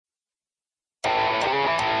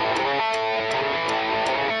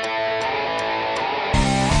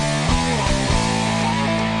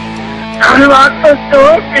unlock the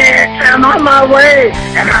door, bitch. I'm on my way,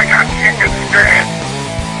 and I got chicken strips.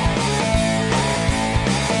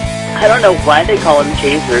 I don't know why they call them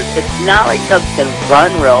chasers. It's not like Chubs can run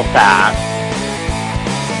real fast.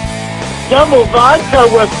 Double vodka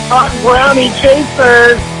with hot brownie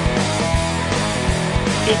chasers.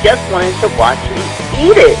 He just wanted to watch me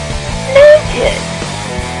eat it naked.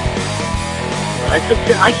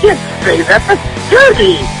 I can't say that. That's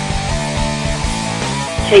dirty.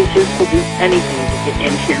 Chasers will do anything to get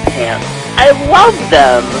into your pants. I love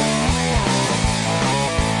them.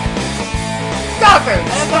 Stop it!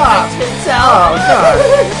 Stop! Oh, God.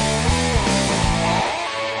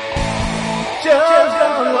 Chubs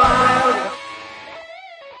Gone Wild.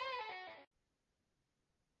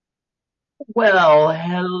 Well,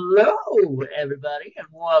 hello, everybody, and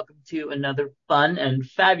welcome to another fun and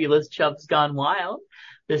fabulous Chubs Gone Wild.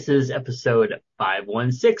 This is episode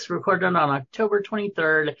 516, recorded on October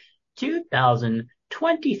 23rd,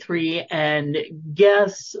 2023, and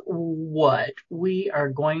guess what? We are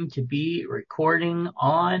going to be recording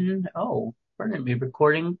on, we're going to be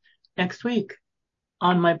recording next week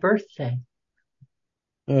on my birthday.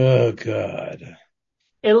 Oh, God.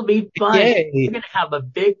 It'll be fun. Yay. We're going to have a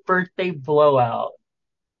big birthday blowout.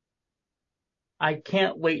 I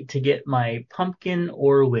can't wait to get my pumpkin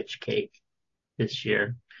or witch cake this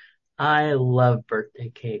year. I love birthday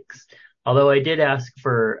cakes. Although I did ask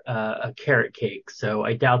for a carrot cake, so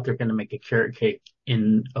I doubt they're going to make a carrot cake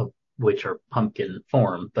in a witch or pumpkin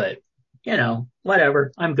form. But,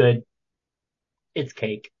 whatever. I'm good. It's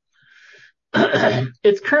cake.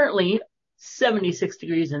 It's currently 76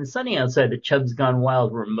 degrees and sunny outside the Chubs Gone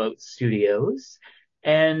Wild remote studios.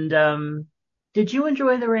 And did you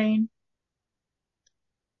enjoy the rain?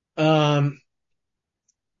 I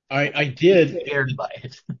did. Scared by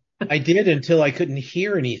it. I did until I couldn't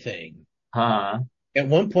hear anything. Huh. At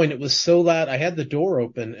one point, it was so loud. I had the door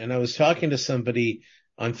open and I was talking to somebody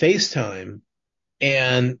on FaceTime,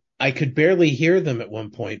 and I could barely hear them at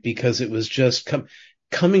one point because it was just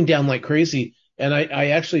coming down like crazy. And I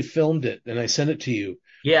actually filmed it and I sent it to you.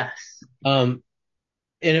 Yes. And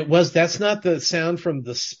that's not the sound from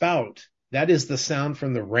the spout. That is the sound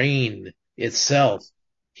from the rain itself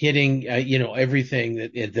hitting, everything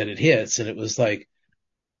that it hits. And it was like,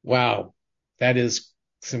 wow, that is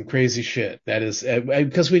some crazy shit. That is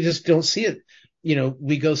because we just don't see it.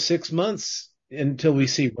 We go 6 months until we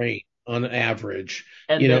see rain on average.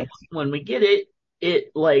 And then when we get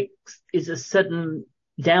it like is a sudden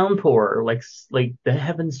downpour, like the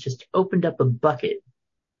heavens just opened up a bucket.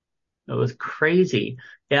 It was crazy.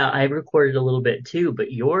 Yeah, I recorded a little bit too,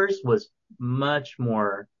 but yours was much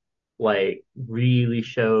more like really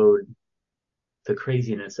showed the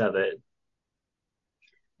craziness of it.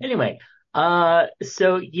 Anyway,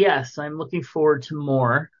 so yes, I'm looking forward to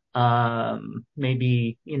more.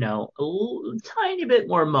 Maybe, a tiny bit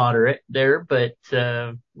more moderate there, but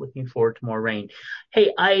looking forward to more rain.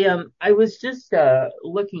 Hey, I was just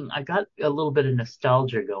looking, I got a little bit of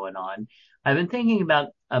nostalgia going on. I've been thinking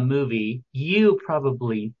about a movie. You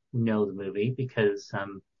probably know the movie because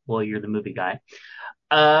you're the movie guy.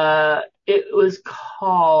 It was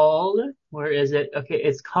called, where is it? Okay,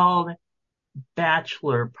 it's called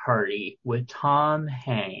Bachelor Party with Tom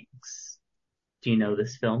Hanks. Do you know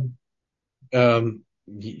this film?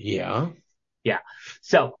 Yeah. Yeah.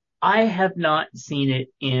 So I have not seen it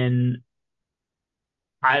in,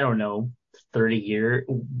 I don't know, 30 years.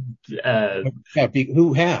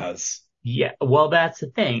 Who has? Yeah. Well, that's the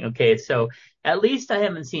thing. Okay. So at least I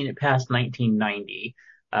haven't seen it past 1990.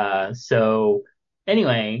 So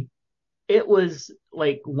anyway, it was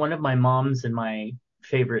like one of my mom's and my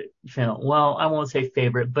favorite film. Well, I won't say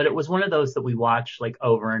favorite, but it was one of those that we watched like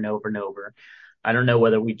over and over and over. I don't know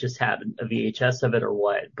whether we just had a VHS of it or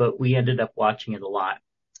what, but we ended up watching it a lot.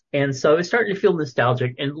 And so I was starting to feel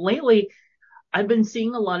nostalgic. And lately, I've been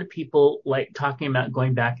seeing a lot of people like talking about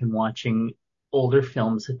going back and watching older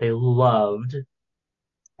films that they loved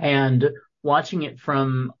and watching it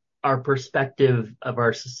from our perspective of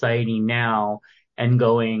our society now and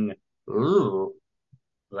going, ooh,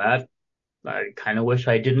 that I kind of wish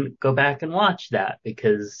I didn't go back and watch that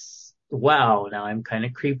because, wow, now I'm kind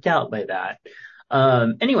of creeped out by that.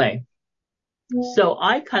 Anyway, so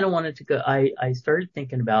I kind of wanted to go, I started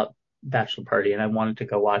thinking about Bachelor Party and I wanted to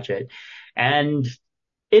go watch it. And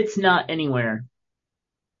it's not anywhere.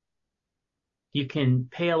 You can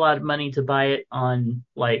pay a lot of money to buy it on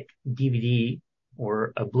like DVD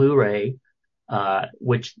or a Blu-ray,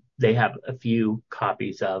 which they have a few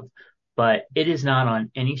copies of, but it is not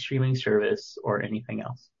on any streaming service or anything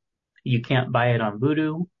else. You can't buy it on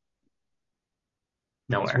Vudu.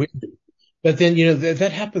 Nowhere. But then,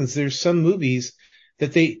 that happens. There's some movies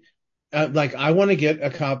that they, like, I want to get a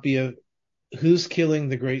copy of Who's Killing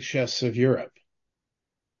the Great Chefs of Europe.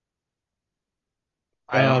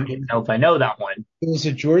 I don't even know if I know that one. It was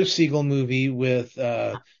a George Segal movie with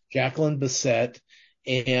Jacqueline Bisset,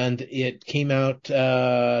 and it came out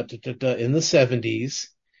in the 70s.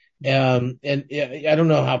 And I don't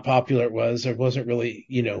know how popular it was. I wasn't really,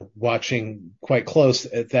 watching quite close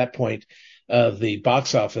at that point of the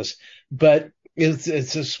box office, but it's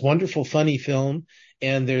this wonderful, funny film.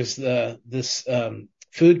 And there's this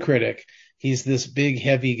food critic. He's this big,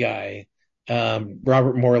 heavy guy.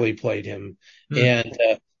 Robert Morley played him, Hmm.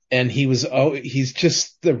 and he's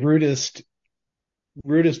just the rudest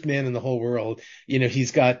man in the whole world.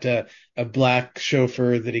 He's got a black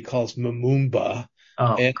chauffeur that he calls Mamumba,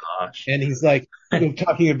 Oh and gosh. and he's like,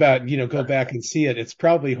 talking about, go back and see it. It's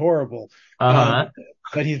probably horrible. Uh-huh.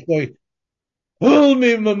 But he's going, pull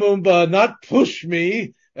me, Mamumba, not push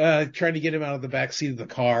me, trying to get him out of the back seat of the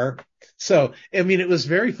car. So, I mean, it was a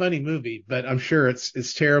very funny movie, but I'm sure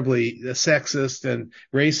it's terribly sexist and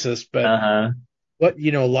racist. But Uh-huh. what,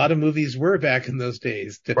 a lot of movies were back in those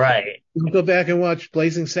days. Right. Go back and watch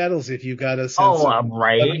Blazing Saddles if you got a sense Oh, of I'm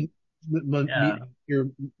right. Yeah. your,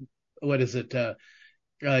 what is it?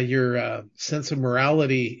 Your sense of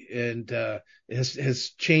morality and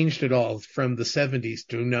has changed at all from the 70s.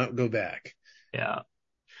 Do not go back. Yeah.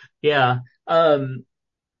 Yeah.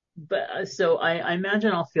 But so I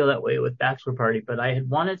imagine I'll feel that way with Bachelor Party, but I had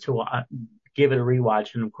wanted to give it a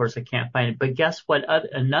rewatch, and of course I can't find it. But guess what?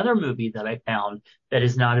 Another movie that I found that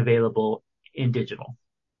is not available in digital.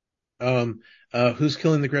 Who's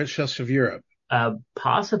Killing the Great Chefs of Europe?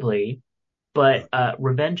 Possibly, but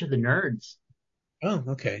Revenge of the Nerds. Oh,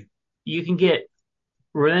 okay. You can get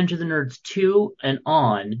Revenge of the Nerds 2 and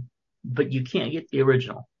on, but you can't get the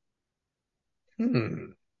original.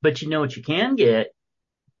 Hmm. But you know what you can get?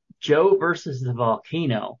 Joe versus the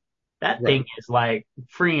Volcano. That Right. thing is like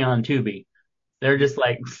free on Tubi. They're just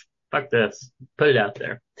like, fuck this, put it out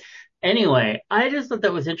there. Anyway, I just thought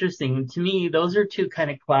that was interesting. To me, those are two kind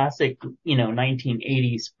of classic,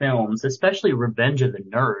 1980s films, especially Revenge of the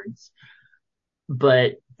Nerds.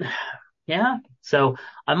 But yeah, so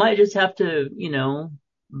I might just have to,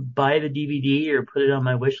 buy the DVD or put it on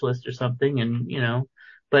my wish list or something, and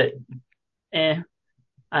but I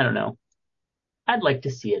don't know. I'd like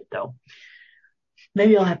to see it though.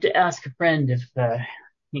 Maybe I'll have to ask a friend if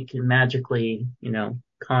he can magically,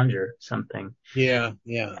 conjure something. Yeah,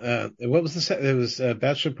 yeah. What was it was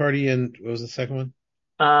Bachelor Party, and what was the second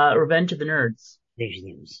one? Revenge of the Nerds. Revenge of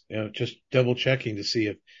the Nerds. Just double checking to see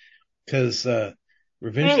if, because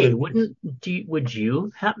Revenge of Hey, the Nerds, would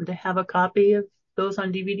you happen to have a copy of those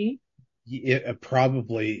on DVD?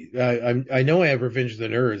 probably. I know I have Revenge of the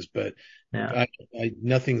Nerds, but Yeah.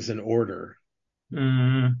 nothing's in order.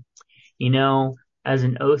 Mm, you know, as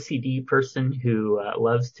an OCD person who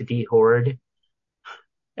loves to dehoard,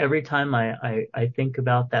 every time I think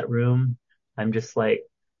about that room, I'm just like,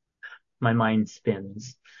 my mind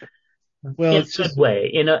spins Well, in it's a good just, way,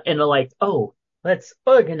 in a like, oh, let's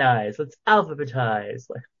organize, let's alphabetize.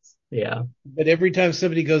 Yeah. but every time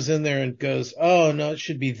somebody goes in there and goes, "Oh no, it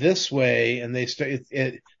should be this way," and they start,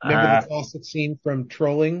 remember the Uh, classic scene from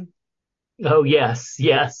Trolling? oh, yes,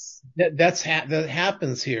 yes. That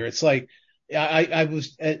happens here. It's like I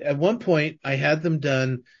was at one point I had them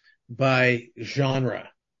done by genre,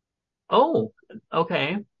 Oh,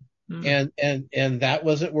 okay. Hmm. and that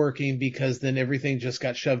wasn't working because then everything just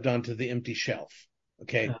got shoved onto the empty shelf.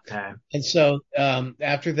 Okay, Okay. and so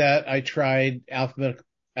after that I tried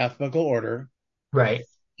alphabetical order, Right.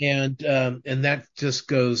 and that just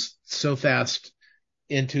goes so fast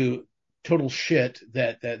into total shit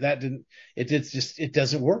that didn't it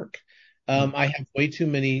doesn't work. I have way too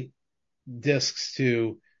many discs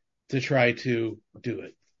to try to do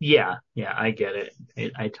it. Yeah, yeah, I get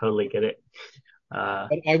it. I totally get it.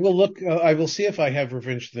 But I will look. I will see if I have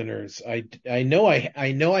Revenge of the Nerds. I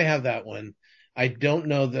know I have that one. I don't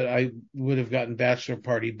know that I would have gotten Bachelor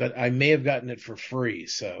Party, but I may have gotten it for free.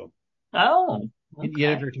 So Oh, you okay.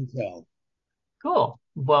 never can tell. Cool.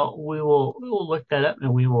 Well, we will look that up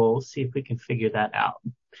and we will see if we can figure that out.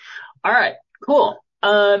 All right, cool.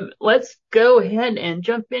 Let's go ahead and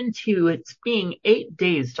jump into it's being 8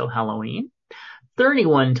 days till Halloween,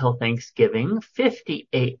 31 till Thanksgiving,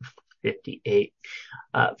 58,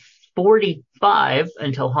 uh, 45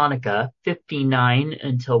 until Hanukkah, 59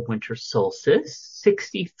 until winter solstice,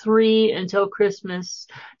 63 until Christmas,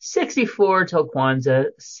 64 till Kwanzaa,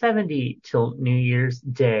 70 till New Year's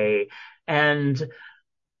Day, and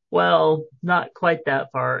well, not quite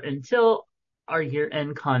that far until our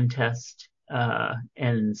year-end contest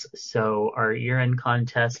ends. So our year-end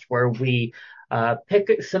contest where we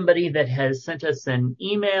pick somebody that has sent us an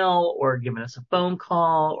email or given us a phone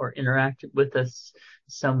call or interacted with us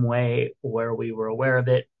some way where we were aware of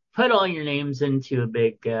it. Put all your names into a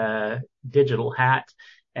big digital hat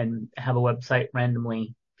and have a website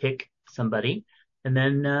randomly pick somebody. And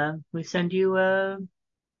then we send you a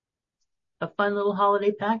fun little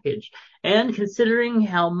holiday package. And considering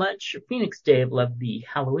how much Phoenix Dave loved the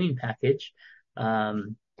Halloween package, our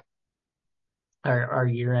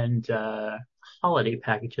year-end holiday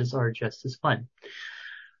packages are just as fun.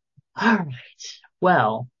 All right.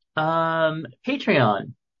 Well,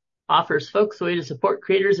 Patreon offers folks a way to support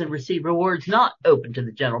creators and receive rewards not open to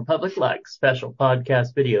the general public, like special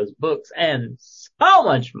podcast videos, books, and so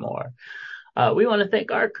much more. We want to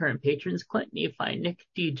thank our current patrons: Clint, Nephi, Nick,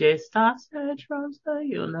 DJ, Stas, Rosa,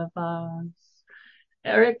 Universe,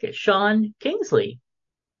 Eric, Sean, Kingsley,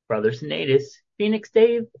 Brothers Natus, Phoenix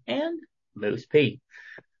Dave, and Moose P.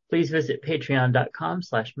 Please visit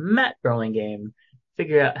patreon.com/MattBurlingame.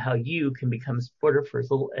 Figure out how you can become a supporter for as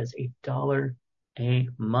little as $1 a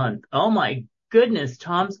month. Oh my goodness,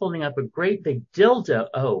 Tom's holding up a great big dildo.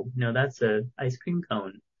 Oh, no, that's a ice cream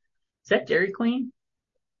cone. Is that Dairy Queen?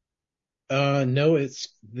 No, it's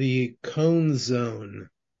the Cone Zone.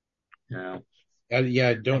 No.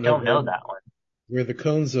 I don't know that one. Where the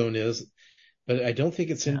Cone Zone is, but I don't think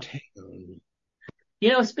it's in town. You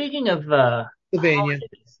know, speaking of Pennsylvania,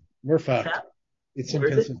 we're fucked. It's in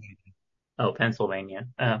Pennsylvania. Oh, Pennsylvania.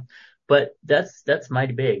 But that's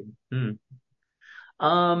mighty big.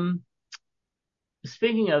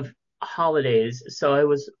 Speaking of holidays, so I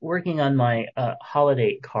was working on my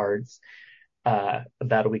holiday cards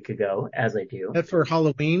about a week ago, as I do. That for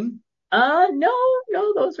Halloween? No,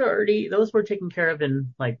 those were taken care of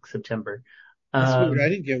in like September. That's weird. I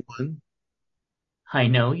didn't get one. I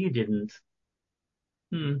know you didn't.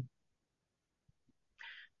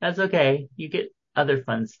 That's okay. You get other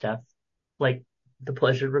fun stuff, like the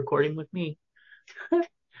pleasure of recording with me.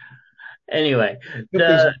 Anyway,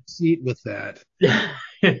 there's a receipt with that.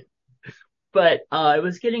 But I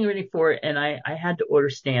was getting ready for it, and I had to order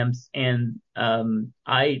stamps, and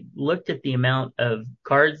I looked at the amount of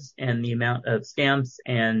cards and the amount of stamps,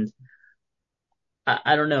 and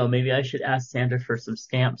I don't know, maybe I should ask Santa for some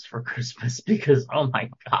stamps for Christmas, because oh my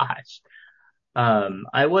gosh.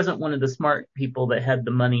 I wasn't one of the smart people that had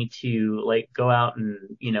the money to like go out and,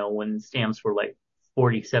 when stamps were like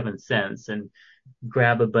 47 cents and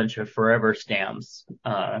grab a bunch of forever stamps.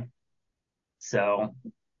 So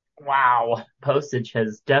wow, postage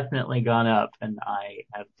has definitely gone up, and I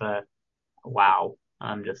have, wow,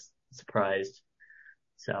 I'm just surprised.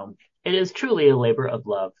 So it is truly a labor of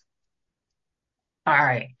love. All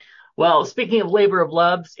right. Well, speaking of labor of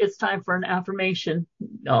loves, it's time for an affirmation.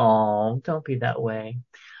 Oh, don't be that way.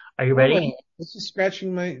 Are you ready? This is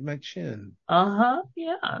scratching my chin. Yeah.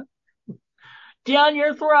 Down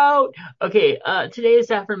your throat. Okay,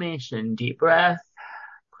 today's affirmation. Deep breath.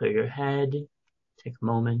 Clear your head. Take a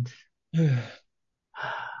moment.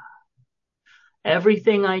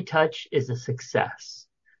 Everything I touch is a success.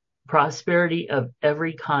 Prosperity of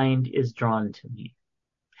every kind is drawn to me.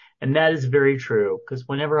 And that is very true, because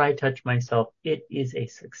whenever I touch myself, it is a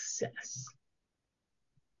success.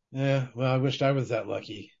 Yeah, well, I wished I was that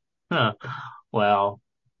lucky. Well,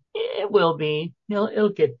 it will be. It'll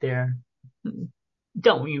get there.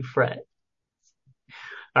 Don't you fret.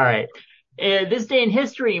 All right. This day in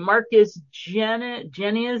history, Marcus Janus.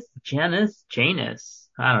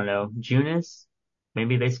 I don't know. Junus.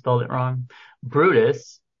 Maybe they spelled it wrong.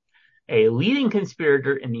 Brutus, a leading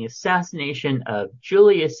conspirator in the assassination of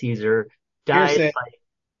Julius Caesar, died Hearsay. by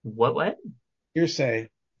what? Hearsay.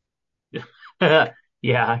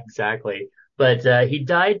 Yeah, exactly. But he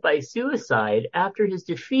died by suicide after his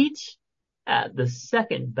defeat at the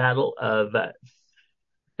Second Battle of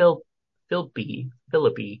Philippi.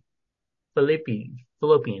 I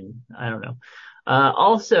don't know.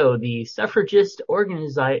 Also, the suffragist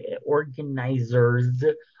organizers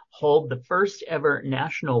hold the first ever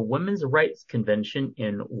National Women's Rights Convention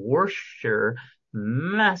in Worcester,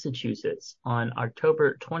 Massachusetts on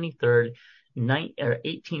October 23rd,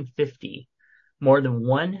 1850. More than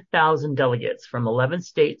 1,000 delegates from 11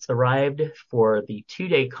 states arrived for the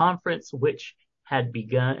two-day conference, which had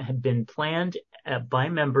been planned by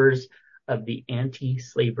members of the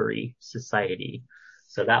Anti-Slavery Society.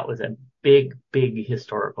 So that was a big, big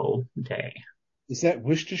historical day. Is that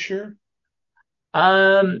Worcestershire?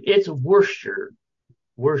 It's Worcester.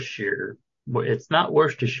 It's not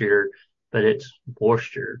Worcestershire, but it's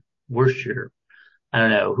Worcester. I don't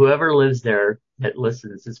know. Whoever lives there that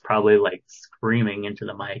listens is probably like screaming into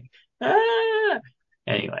the mic,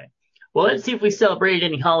 Anyway, well, let's see if we celebrate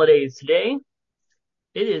any holidays today.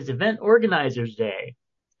 It is Event Organizers Day.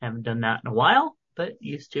 Haven't done that in a while, but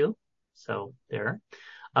used to. So there.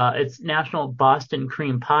 It's National Boston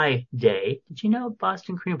Cream Pie Day. Did you know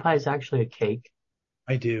Boston cream pie is actually a cake?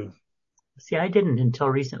 I do. See, I didn't until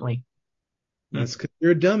recently. That's because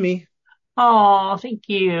you're a dummy. Oh, thank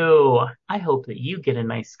you. I hope that you get a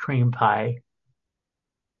nice cream pie.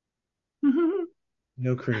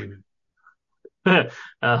 No cream.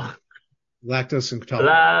 Oh, Lactose intolerant.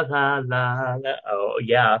 la la la la. Oh,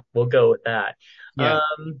 yeah, we'll go with that. Yeah.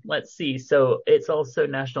 Let's see. So it's also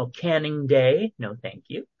National Canning Day. No, thank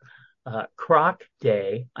you. Croc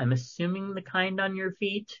Day. I'm assuming the kind on your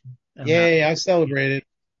feet. I'm not. Yay, I celebrated.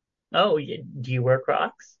 Oh, do you wear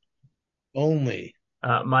Crocs? Only.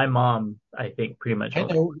 My mom, I think, pretty much I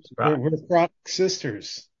only know wears Crocs. we're Croc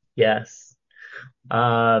sisters. Yes.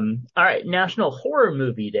 All right. National Horror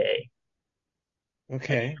Movie Day. Have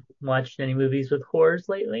Okay. you watched any movies with horrors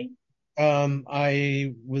lately?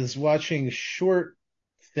 I was watching short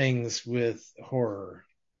things with horror.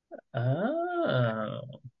 Oh,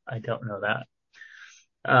 I don't know that.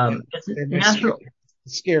 Yeah. It's They're my National.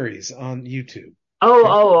 scaries on YouTube.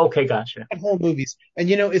 Okay, gotcha. Whole movies. And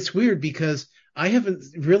it's weird because I haven't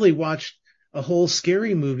really watched a whole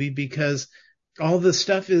scary movie because all the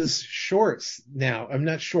stuff is shorts now. I'm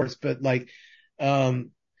not shorts, but like,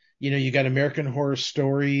 you got American Horror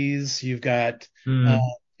Stories. Uh, Hmm.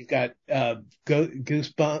 you've got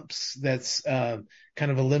Goosebumps. That's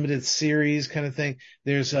kind of a limited series kind of thing.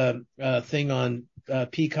 There's a thing on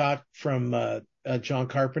Peacock from John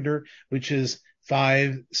Carpenter, which is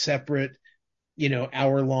 5 separate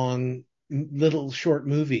hour long little short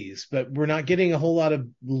movies, but we're not getting a whole lot of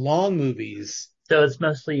long movies, So it's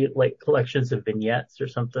mostly like collections of vignettes or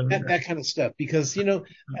something. that kind of stuff. Because,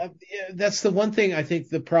 that's the one thing I think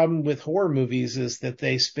the problem with horror movies is that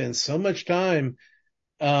they spend so much time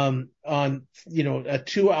on, a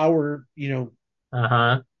 2 hour,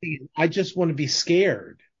 Uh-huh. I just want to be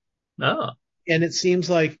scared. Oh, And it seems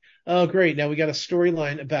like, oh, great. Now we got a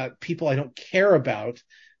storyline about people I don't care about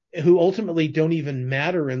who ultimately don't even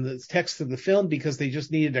matter in the text of the film because they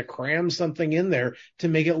just needed to cram something in there to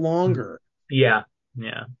make it longer. yeah,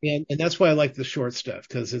 yeah, And that's why I like the short stuff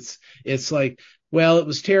because it's like, well, it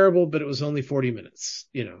was terrible, but it was only 40 minutes,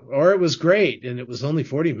 or it was great and it was only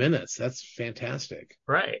 40 minutes. That's fantastic.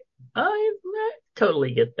 right. I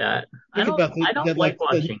totally get that. Think about I don't that, like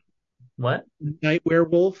like the watching. What? Night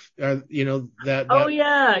Werewolf, Oh that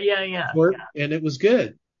yeah, yeah, yeah. short, and it was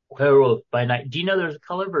good. Werewolf by Night. Do you know there's a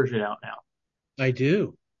color version out now? I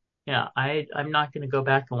do. Yeah, I'm not gonna go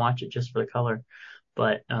back and watch it just for the color,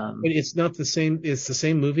 but But it's not the same. It's the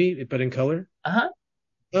same movie, but in color. uh-huh,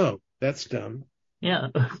 Oh, that's dumb. yeah.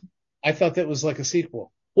 I thought that was like a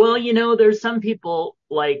sequel. Well, there's some people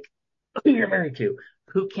like who you're married to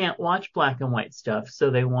who can't watch black and white stuff, so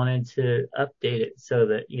they wanted to update it so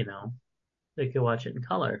that, they could watch it in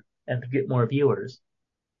color and get more viewers.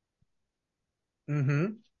 Mm-hmm.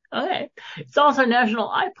 Okay. It's also National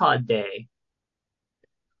iPod Day.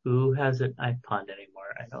 Who has an iPod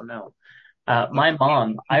anymore? I don't know. My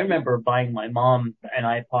mom, I remember buying my mom an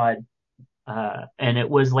iPod, and it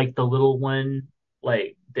was like the little one,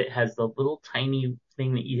 like that has the little tiny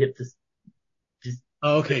thing that you hit to just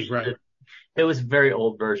Oh, okay, push right. it was a very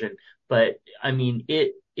old version, but I mean,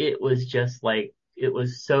 it was just like, it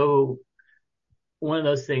was so one of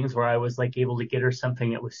those things where I was like able to get her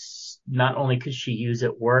something that was not only could she use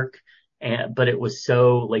at work, but it was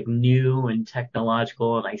so like new and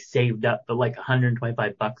technological, and I saved up for like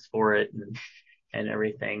 $125 for it and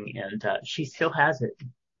everything, and she still has it.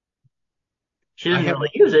 She I doesn't have really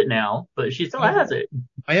use it now, but she still I have, has it.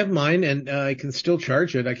 I have mine, and I can still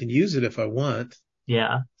charge it. I can use it if I want.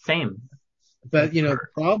 Yeah, same. But the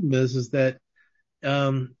problem is that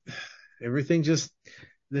um, everything just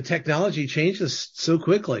the technology changes so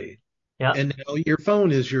quickly, Yeah. and now your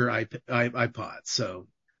phone is your iPod. So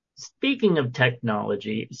Speaking of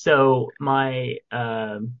technology, so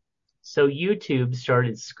YouTube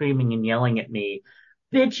started screaming and yelling at me,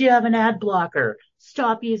 "Bitch, you have an ad blocker.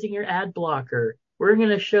 Stop using your ad blocker. We're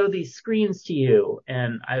gonna show these screens to you."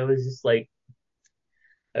 And I was just like,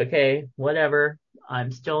 okay, whatever.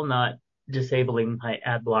 I'm still not disabling my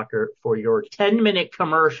ad blocker for your 10-minute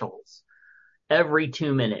commercials every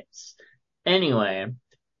 2 minutes. Anyway,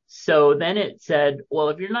 so then it said, well,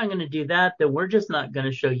 if you're not going to do that, then we're just not going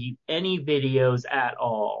to show you any videos at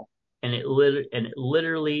all. And it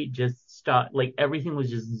literally just stopped. Like everything was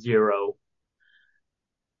just zero.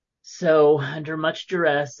 So under much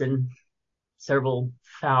duress and several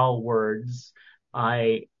foul words,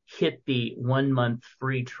 I hit the 1 month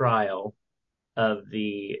free trial of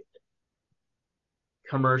the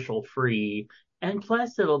commercial free. And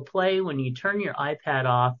plus, it'll play when you turn your iPad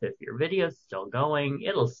off. If your video's still going,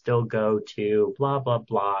 it'll still go to blah, blah,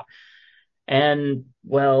 blah. And,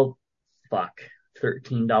 well, fuck,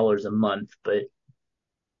 $13 a month, but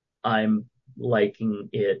I'm liking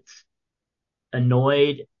it.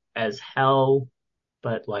 Annoyed as hell,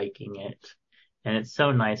 but liking it. And it's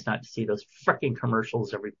so nice not to see those freaking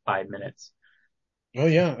commercials every 5 minutes. Oh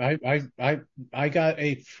yeah, I got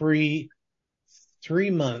a free 3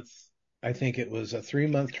 month. I think it was a 3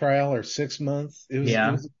 month trial or 6 months. It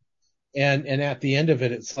Yeah. was, and at the end of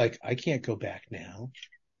it, it's like I can't go back now.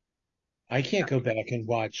 I can't go back and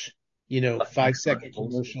watch, Fucking 5 second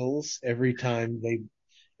commercials. commercials every time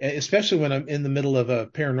especially when I'm in the middle of a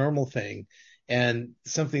paranormal thing and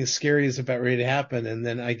something scary is about ready to happen. And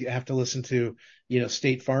then I have to listen to,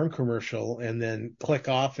 State Farm commercial and then click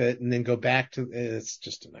off it and then go back to, it's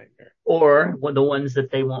just a nightmare. Or the ones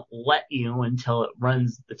that they won't let you until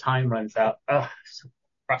the time runs out. Ugh, so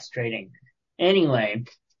frustrating. Anyway,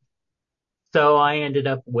 so I ended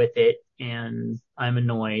up with it and I'm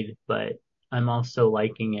annoyed, but I'm also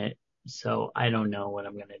liking it. So I don't know what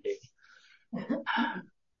I'm going to do.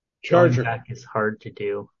 Going Charger, back is hard to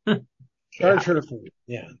do. Yeah, charger.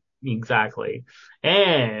 Yeah. exactly.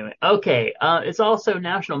 Anyway, okay. It's also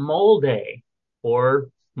National Mole Day or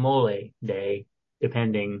Mole Day,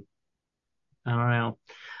 depending. I don't know.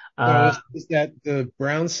 So Uh, is that the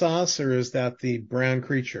brown sauce or is that the brown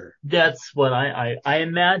creature? that's what I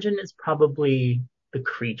imagine it's probably the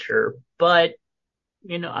creature, but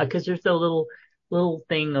because there's a little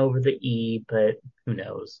thing over the E, but who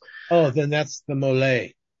knows? Oh, then that's the mole.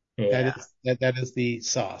 Yeah. That is the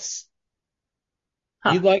sauce.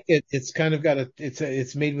 You Huh. like it? It's kind of got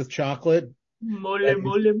it's made with chocolate. Mole,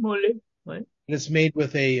 mole, mole. What? It's made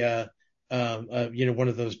with one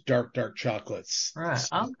of those dark chocolates. Right.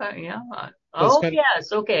 So Okay. Yeah. it's Oh, kind of,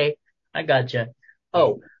 yes. Okay. I gotcha. yeah.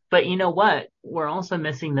 Oh, but you know what? We're also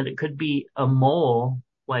missing that it could be a mole.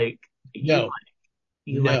 Like you, No,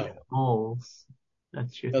 you like no. moles.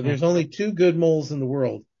 That's your thing. There's only two good moles in the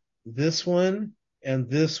world. This one and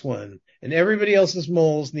this one. And everybody else's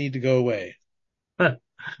moles need to go away. All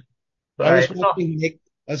I right. was watching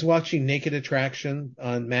I was watching Naked Attraction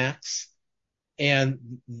on Max, and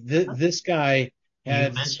this guy You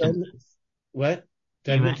had mentioned some this. what?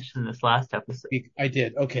 Did I You mention? mentioned this last episode. I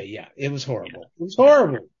did. Okay, yeah. It was Yeah. horrible. It was Yeah.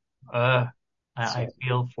 horrible. I So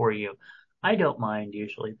feel for you. I don't mind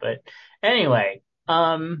usually, but anyway.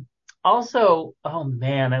 Also, oh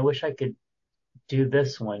man, I wish I could do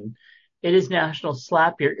this one. It is National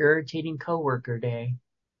Slap Your Irritating Coworker Day.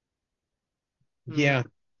 Mm. yeah,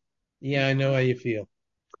 yeah, I know how you feel.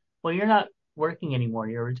 Well, you're not working anymore.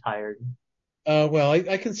 You're retired. Well,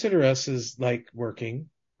 I consider us as like working.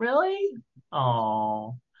 Really?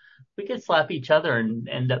 Oh, we could slap each other and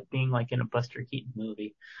end up being like in a Buster Keaton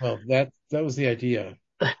movie. Well, that was the idea.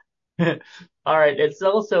 All right. It's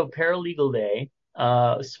also Paralegal Day.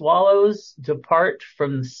 Swallows depart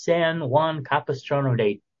from San Juan Capistrano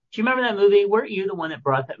Day. Do you remember that movie? Weren't you the one that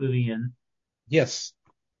brought that movie in? Yes.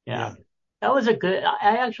 Yeah. Yeah. That was a good,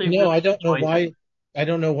 I actually No, really I don't know enjoyed that. why. I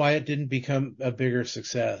don't know why it didn't become a bigger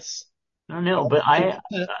success. I don't know, Or but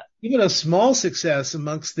even a small success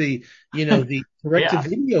amongst the yeah,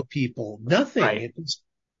 direct-to-video people. Nothing. right. It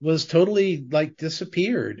was totally like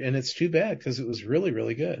disappeared, and it's too bad because it was really,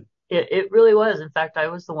 really good. It really was. In fact, I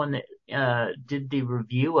was the one that did the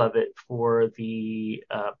review of it for the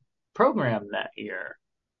program that year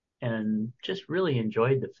and just really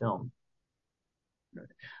enjoyed the film. All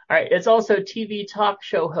right, it's also TV talk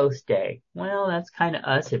show host day. Well, that's kind of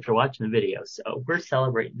us if you're watching the video, so we're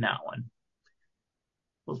celebrating that one.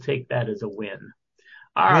 We'll take that as a win.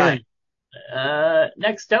 All right. Win.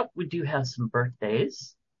 Next up, we do have some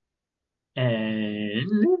birthdays, and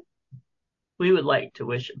we would like to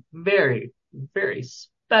wish very, very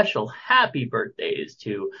special happy birthdays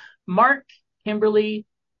to Mark, Kimberly,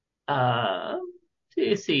 uh,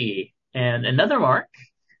 let's see, and another Mark,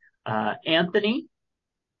 Anthony,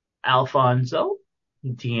 Alfonso,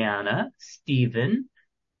 Deanna, Stephen,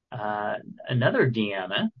 uh, another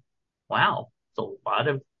Deanna. Wow, it's a lot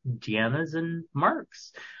of Deannas and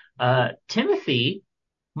Marks. Timothy,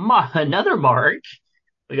 another Mark.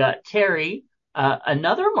 We got Terry,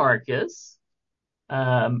 another Marcus,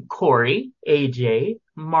 Corey, AJ,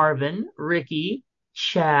 Marvin, Ricky,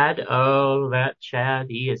 Chad. Oh, that Chad.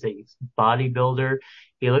 He is a bodybuilder.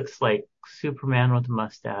 He looks like Superman with a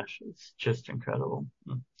mustache. It's just incredible.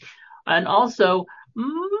 And also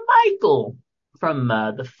Michael from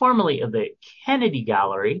the formerly of the Kennedy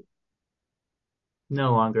Gallery.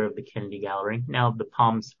 no longer of the Kennedy Gallery, now of the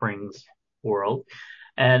Palm Springs world.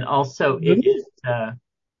 And also it is,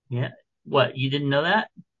 yeah, what, you didn't know that?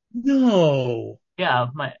 No. Yeah,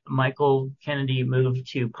 Michael Kennedy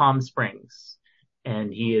moved to Palm Springs,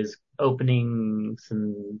 and he is opening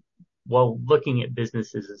looking at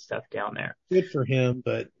businesses and stuff down there. Good for him,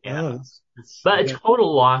 but Yeah. you But a got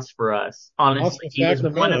total loss for us. lost Honestly, in he was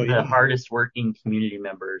one Sacramento. of the Yeah. hardest working community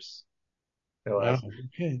members there Wow. was.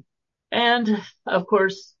 Okay. And of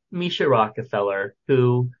course, Misha Rockefeller,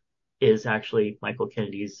 who is actually Michael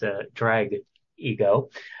Kennedy's drag ego.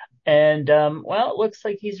 And well, it looks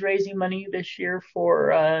like he's raising money this year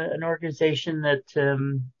for an organization that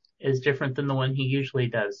is different than the one he usually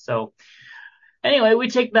does. So anyway, we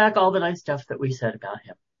take back all the nice stuff that we said about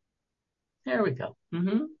him. There we go.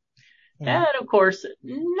 And of course,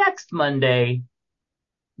 next Monday.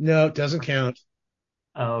 No, it doesn't count.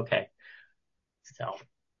 Okay. So,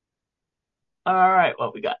 all right,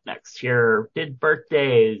 what we got next here? Did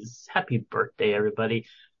birthdays. Happy birthday, everybody.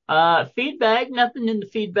 Feedback, nothing in the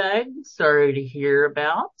feedback. Sorry to hear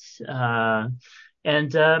about.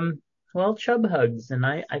 And well, chub hugs, and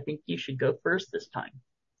I think you should go first this time.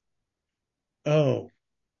 Oh,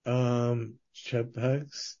 Chub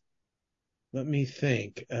Hugs. Let me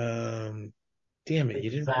think. Damn it, you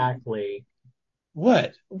didn't. Exactly.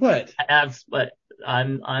 What? That's what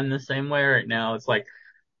I'm the same way right now. It's like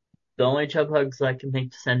the only chub hugs I can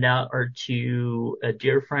think to send out are to a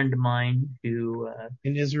dear friend of mine who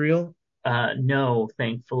In Israel? no,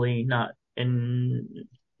 thankfully not.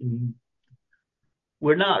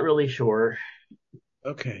 We're not really sure.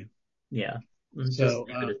 Okay. Yeah, let's just So,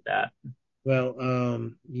 leave it at that. well,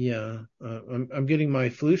 yeah, I'm getting my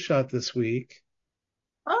flu shot this week.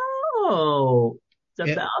 Oh, it's And,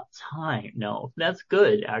 about time. No, that's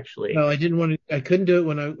good actually. well, I couldn't do it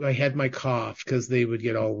when I had my cough because they would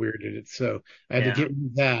get all weirded. So I had to Yeah,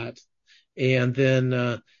 get that. And then,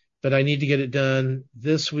 but I need to get it done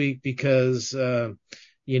this week because, I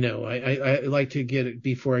like to get it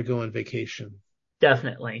before I go on vacation.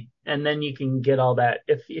 definitely. And then you can get all that.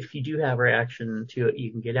 If you do have a reaction to it,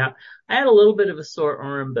 you can get out. I had a little bit of a sore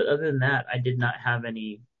arm, but other than that, I did not have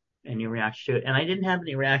any reaction to it, and I didn't have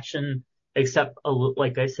any reaction except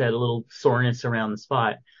like I said, a little soreness around the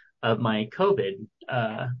spot of my COVID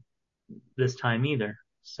this time either.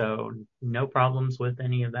 So no problems with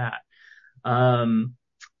any of that. Um,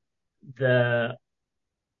 the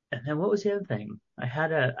and then what was the other thing? I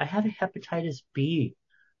had a hepatitis B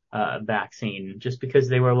vaccine just because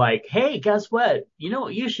they were like, hey, guess what? You know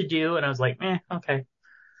what you should do? And I was like, okay.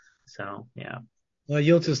 So yeah. Well,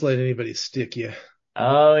 you'll just let anybody stick you.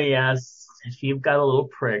 Oh yes. If you've got a little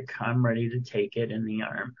prick, I'm ready to take it in the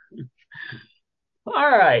arm. All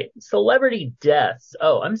right. Celebrity deaths.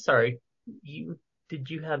 Oh, I'm sorry. Did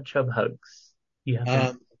you have chub hugs? You have any?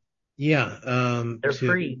 Um, yeah, They're to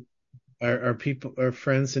free. our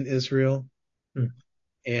friends in Israel Hmm.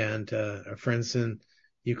 and our friends in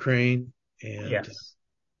Ukraine and Yes.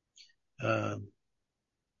 um,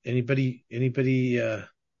 anybody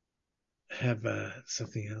have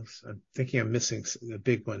something else? I'm thinking I'm missing a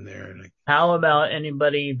big one there. And How about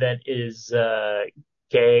anybody that is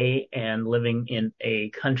gay and living in a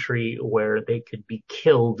country where they could be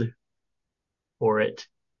killed for it?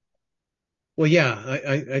 well, yeah,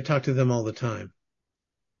 I talk to them all the time.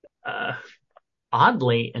 Uh,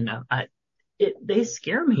 Oddly enough, they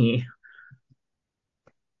scare me.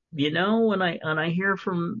 When I hear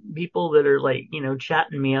from people that are like,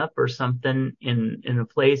 chatting me up or something in a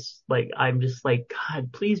place, like I'm just like,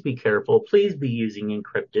 God, please be careful. Please be using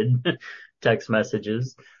encrypted text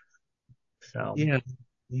messages. So Yeah,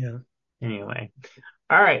 yeah. anyway.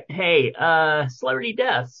 All right. Hey, celebrity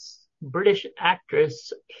deaths. British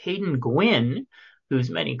actress Hayden Gwynn, whose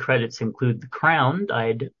many credits include The Crown,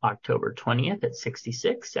 died October 20th at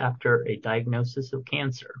 66 after a diagnosis of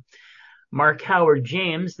cancer. Mark Howard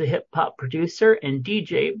James, the hip hop producer and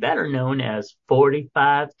DJ, better known as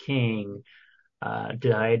 45 King,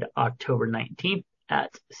 died October 19th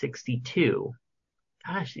at 62.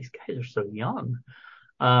 Gosh, these guys are so young.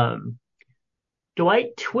 Um,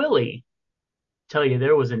 Dwight Twilley, tell you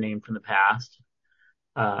there was a name from the past.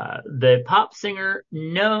 The pop singer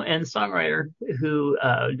and songwriter who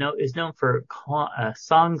is known for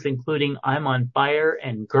songs including I'm on Fire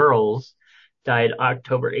and Girls, died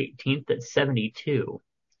October 18th at 72.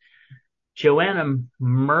 Joanna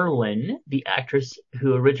Merlin, the actress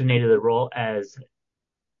who originated the role as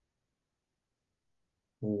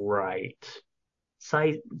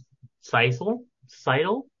Seisel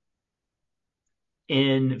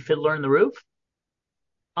in Fiddler on the Roof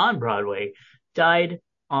on Broadway, died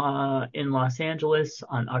in Los Angeles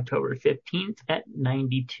on October 15th at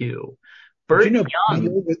 92. Did you Burt know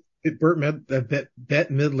Young.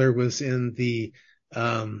 Bette Midler was in the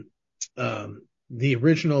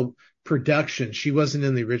original production? She wasn't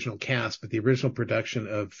in the original cast, but the original production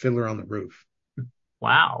of Fiddler on the Roof.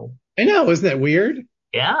 Wow. I know, isn't that weird?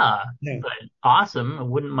 Yeah, Yeah, but awesome. I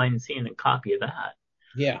wouldn't mind seeing a copy of that.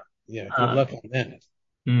 yeah, yeah. Good Uh, luck on that.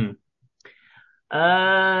 hmm.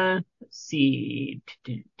 Let's see.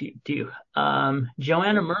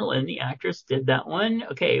 Joanna Merlin, the actress, did that one.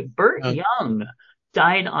 Okay, Burt Um, Young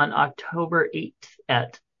died on October 8th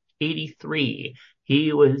at 83.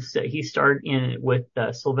 He starred in with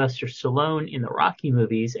Sylvester Stallone in the Rocky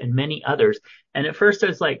movies and many others. And at first I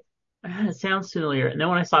was like, it sounds familiar. And then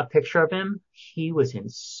when I saw a picture of him, he was in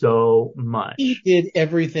so he much. did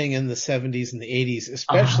everything in the 70s and the 80s,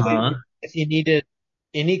 especially Uh-huh. if you needed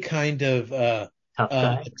any kind of Tough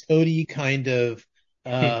guy. a toady kind of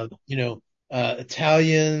Italian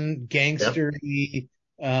Yep. gangstery.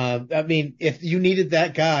 I mean, if you needed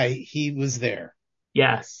that guy, he was there.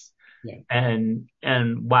 Yes. Yeah. And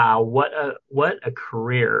wow, what a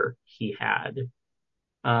career he had.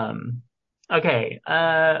 Um, okay,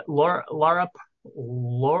 Laura,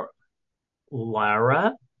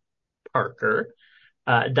 Lara Parker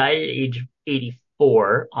died at age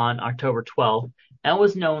 84 on October 12th and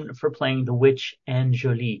was known for playing the witch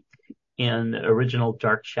Angelique in the original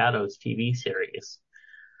Dark Shadows TV series.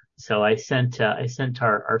 So I sent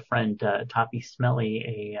our friend Toppy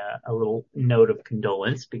Smelly a little note of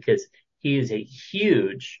condolence because he is a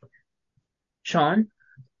huge Sean.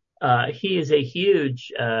 He is a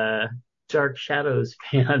huge Dark Shadows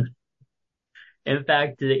fan. In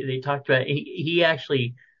fact, they talked about he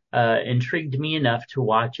actually intrigued me enough to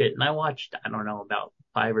watch it, and I watched I don't know about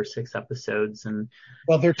 5 or 6 episodes, and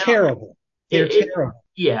Well, they're you know, terrible. They're it terrible.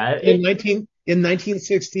 yeah In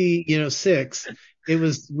 1960, it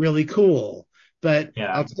was really cool. But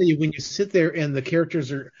yeah I'll tell you, when you sit there and the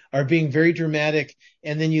characters are being very dramatic,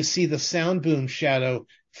 and then you see the sound boom shadow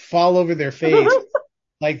fall over their face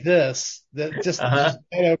like this, that just uh-huh.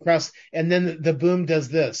 shadow across, and then the boom does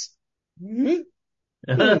this. Boom.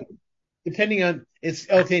 Depending on it's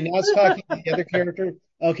okay. Now it's talking to the other character.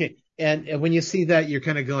 Okay, and when you see that, you're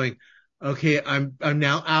kind of going, okay, I'm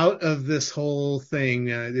now out of this whole thing.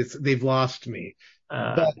 They've lost me.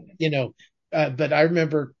 uh, But but I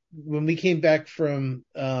remember when we came back from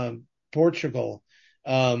Portugal,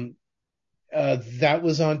 um, that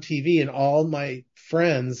was on TV, and all my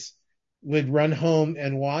friends would run home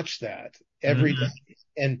and watch that every mhm. day,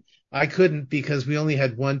 and I couldn't because we only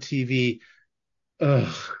had one TV.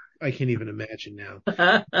 Ugh, I can't even imagine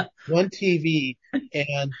now. One TV,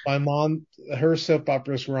 and my mom, her soap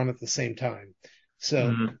operas were on at the same time. So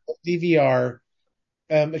Mm, DVR.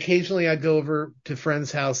 Occasionally, I'd go over to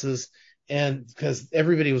friends' houses, and because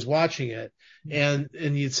everybody was watching it, and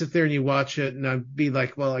you'd sit there and you watch it, and I'd be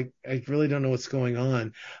like, "Well, I really don't know what's going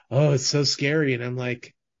on. Oh, it's so scary." And I'm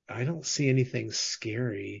like, "I don't see anything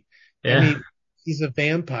scary. I yeah mean, he's a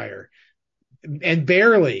vampire, and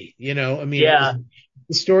barely, I mean, it was yeah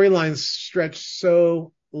the storylines stretched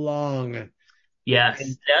so long, yes,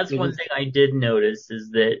 and that's it one was thing I did notice is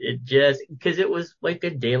that it just because it was like a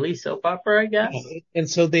daily soap opera, I guess. and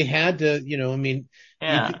so they had to, I mean, you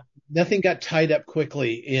Yeah, could nothing got tied up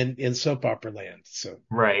quickly in soap opera land. So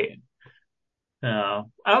right. Oh,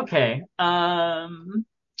 okay.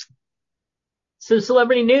 So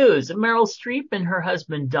celebrity news: Meryl Streep and her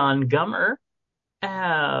husband Don Gummer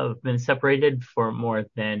have been separated for more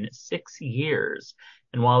than 6 years.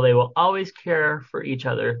 And while they will always care for each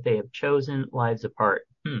other, they have chosen lives apart.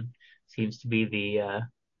 Seems to be the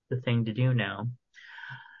thing to do now.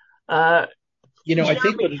 Uh, I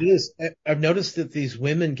think what Jeremy. it is, I've noticed that these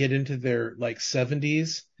women get into their like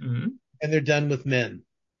 70s Mhm. and they're done with men.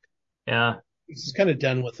 Yeah, It's just kind of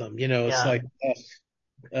done with them. It's yeah, like,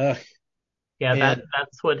 ugh. yeah. And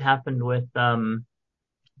That's what happened with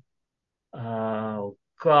oh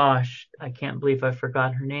gosh, I can't believe I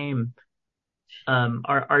forgot her name.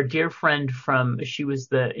 Our dear friend from she was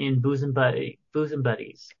the in Bosom Buddies.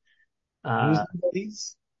 Uh, bosom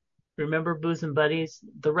buddies, Remember Bosom Buddies?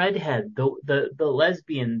 The redhead, the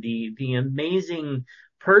lesbian, the amazing yeah,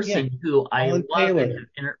 person who I Holland love and Taylor,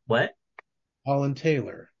 have what? Holland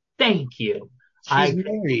Taylor. Thank you. I She's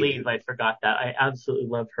couldn't married. believe I forgot that. I absolutely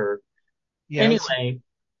love her. Yeah. Anyway,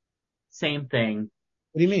 same thing.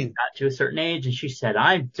 What do you mean? Got to a certain age and she said,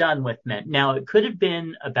 I'm done with men. Now it could have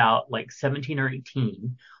been about like 17 or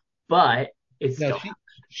 18, but it's No, still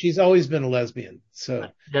she's always been a lesbian. So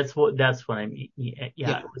that's what I mean. Yeah,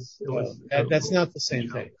 yeah, it was it so was a that's little, not the same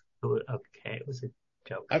thing. okay. It was a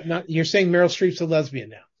joke. You're saying Meryl Streep's a lesbian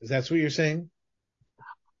now. Is that what you're saying?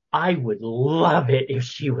 I would love it if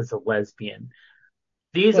she was a lesbian.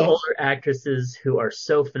 These Well, older actresses who are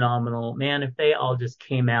so phenomenal, man, if they all just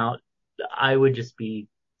came out, I would just be,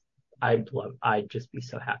 I'd just be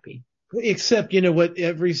so happy. except, you know what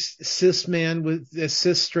every cis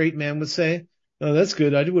straight man would say? Oh, that's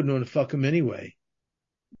good. I wouldn't want to fuck him anyway.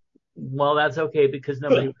 Well, that's okay because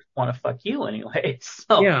nobody would want to fuck you anyway.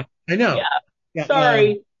 So, Yeah, I know. yeah, Yeah,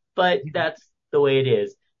 sorry, but that's the way it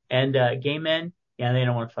is. And gay men, yeah, they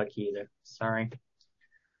don't want to fuck you either. Sorry.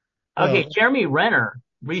 Okay, well, Jeremy Renner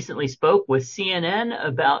recently spoke with CNN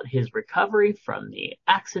about his recovery from the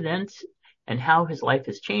accident and how his life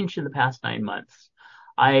has changed in the past 9 months.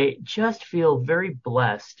 I just feel very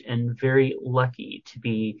blessed and very lucky to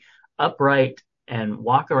be upright and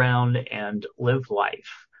walk around and live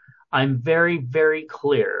life. I'm very, very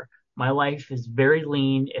clear. My life is very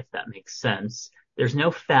lean, if that makes sense. There's no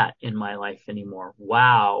fat in my life anymore.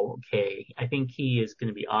 Wow. Okay. I think he is going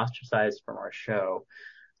to be ostracized from our show.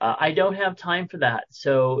 I don't have time for that.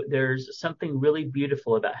 So there's something really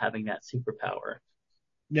beautiful about having that superpower.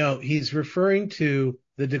 no, he's referring to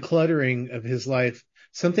the decluttering of his life,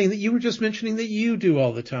 something that you were just mentioning that you do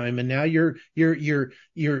all the time, and now you're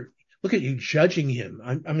look at you judging him.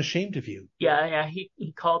 I'm ashamed of you. Yeah, yeah. He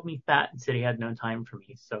called me fat and said he had no time for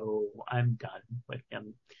me. So I'm done with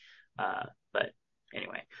him. But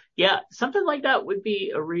anyway, yeah, something like that would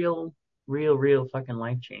be a real fucking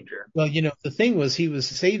life changer. Well, you know, the thing was he was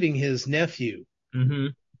saving his nephew. Mm-hmm.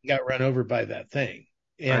 He got run over by that thing.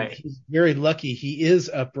 And Right. he's very lucky he is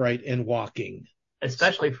upright and walking.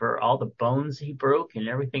 Especially for all the bones he broke and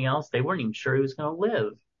everything else. They weren't even sure he was going to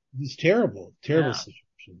live. It's terrible, terrible Yeah.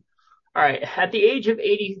 situation. All right. At the age of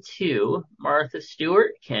 82, Martha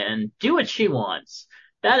Stewart can do what she wants.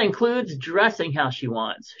 That includes dressing how she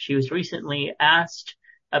wants. She was recently asked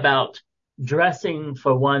about dressing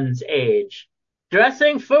for one's age.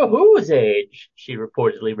 Dressing for whose age? She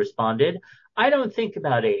reportedly responded. I don't think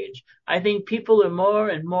about age. I think people are more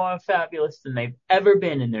and more fabulous than they've ever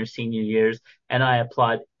been in their senior years, and I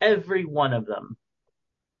applaud every one of them.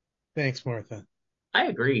 Thanks, Martha. I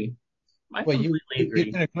agree. I Well, completely you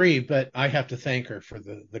agree. can agree, but I have to thank her for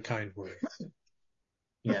the kind words.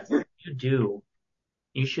 Yes, you do.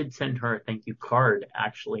 You should send her a thank you card,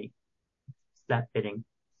 actually. It's that fitting.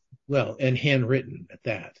 Well, and handwritten at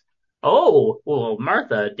that. Oh, well,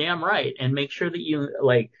 Martha, damn right. And make sure that you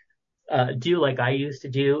do like I used to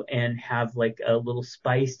do and have like a little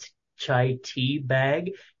spiced chai tea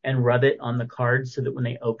bag and rub it on the card so that when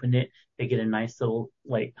they open it, they get a nice little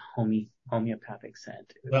like homeopathic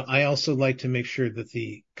scent. Well, I also like to make sure that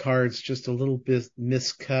the card's just a little bit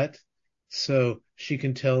miscut so she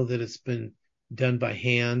can tell that it's been done by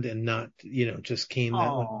hand and not, just came that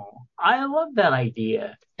way. Oh, I love that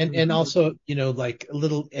idea. And also, like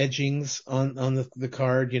little edgings on the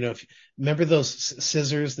card, remember those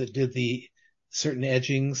scissors that did the certain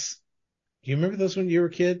edgings? Do you remember those when you were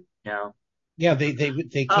a kid? No. Yeah, they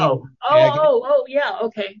came Oh, jagged. yeah,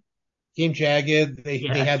 okay. Came jagged. They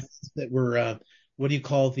had Yes. that were what do you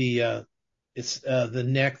call the it's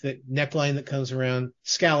the neckline that comes around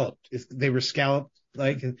scalloped. They were scalloped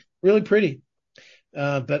like and really pretty.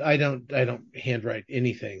 But I don't handwrite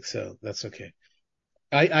anything, so that's okay.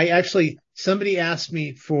 I actually somebody asked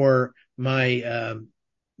me for my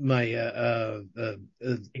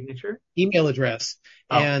Signature? email address,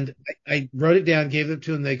 Oh. and I wrote it down, gave it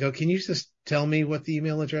to them. They go, "Can you just tell me what the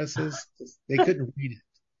email address is?" They couldn't read it.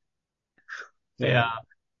 So, Yeah.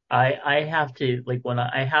 I have to like when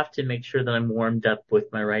I have to make sure that I'm warmed up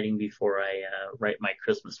with my writing before I write my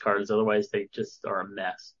Christmas cards. Otherwise, they just are a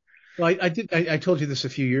mess. well, I told you this a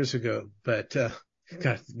few years ago, but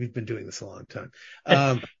God, we've been doing this a long time.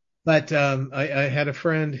 But I had a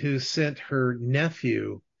friend who sent her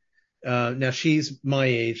nephew. Now she's my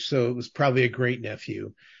age, so it was probably a great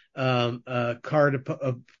nephew. A card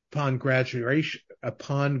upon graduation,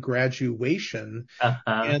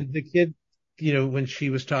 Uh-huh. and the kid, when she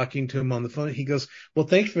was talking to him on the phone, he goes, "Well,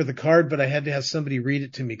 thanks for the card, but I had to have somebody read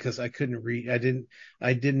it to me because I couldn't read. I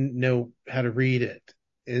didn't know how to read it."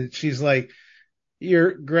 And she's like,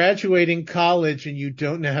 "You're graduating college and you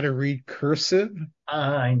don't know how to read cursive?"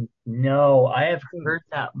 I know. I have heard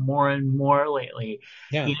that more and more lately.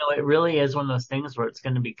 Yeah. It really is one of those things where it's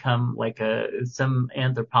going to become like some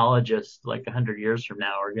anthropologist like 100 years from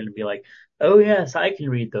now are going to be like, oh yes, I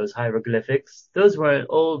can read those hieroglyphics. Those were an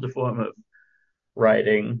old form of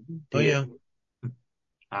writing. Oh yeah. All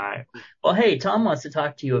right. Well, hey, Tom wants to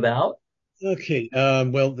talk to you about. Okay.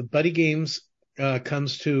 Well, the Buddy Games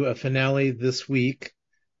comes to a finale this week.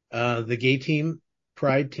 The gay team,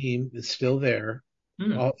 Pride team, is still there.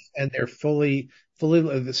 And they're fully,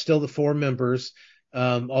 still the 4 members.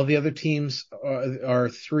 All the other teams are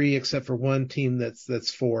 3, except for one team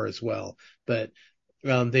that's 4 as well. But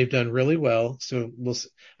they've done really well. So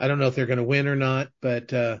I don't know if they're going to win or not,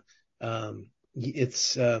 but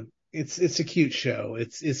it's a cute show.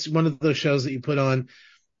 It's one of those shows that you put on,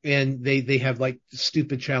 and they have like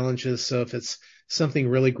stupid challenges. So if it's something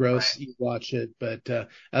really gross, you watch it. But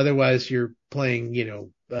otherwise, you're playing,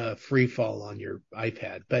 free fall on your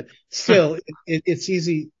iPad. But still, it's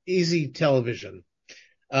easy television.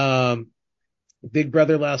 Big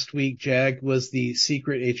Brother last week, Jag was the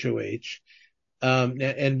secret HOH.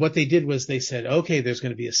 And what they did was they said, okay, there's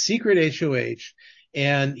going to be a secret HOH,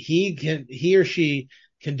 and he or she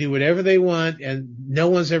can do whatever they want, and no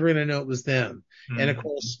one's ever going to know it was them. And of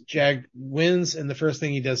course, Jag wins, and the first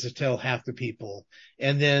thing he does is tell half the people.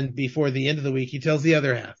 And then before the end of the week, he tells the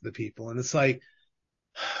other half of the people. And it's like,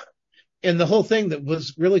 and the whole thing that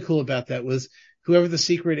was really cool about that was whoever the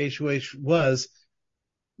secret HOH was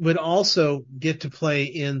would also get to play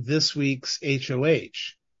in this week's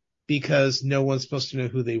HOH, because no one's supposed to know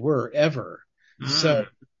who they were ever. So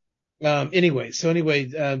anyway,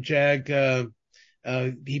 Jag,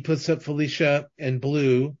 he puts up Felicia and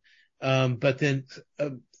Blue. But then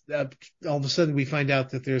all of a sudden we find out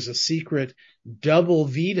that there's a secret double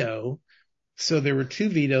veto. So there were 2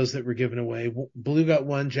 vetoes that were given away. Blue got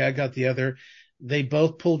 1, Jag got the other. They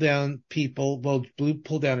both pulled down people. Well, Blue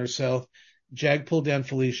pulled down herself. Jag pulled down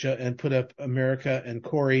Felicia and put up America and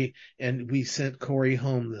Corey, and we sent Corey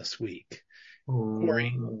home this week.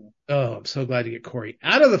 Corey. Oh, I'm so glad to get Corey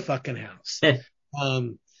out of the fucking house.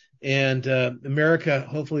 And America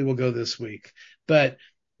hopefully will go this week. And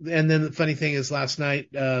then the funny thing is last night,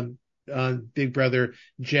 on Big Brother,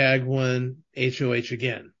 Jag won HOH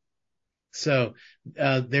again. So,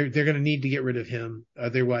 they're going to need to get rid of him.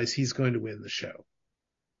 Otherwise he's going to win the show.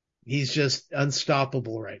 He's just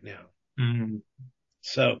unstoppable right now.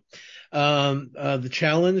 So, the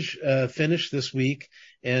challenge, finished this week,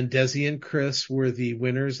 and Desi and Chris were the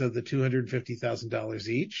winners of the $250,000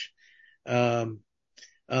 each.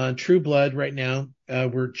 True Blood right now,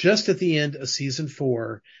 we're just at the end of season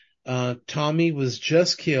 4. Tommy was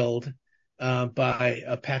just killed, by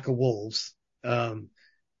a pack of wolves.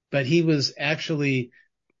 But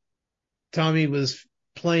Tommy was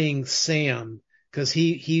playing Sam, because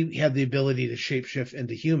he had the ability to shapeshift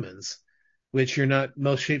into humans, which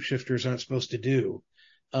most shapeshifters aren't supposed to do.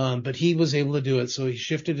 But he was able to do it. So he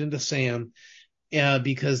shifted into Sam,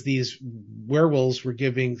 because these werewolves were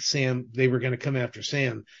they were going to come after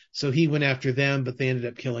Sam. So he went after them, but they ended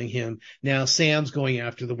up killing him. Now Sam's going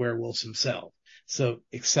after the werewolves himself. So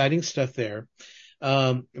exciting stuff there.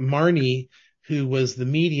 Marnie, who was the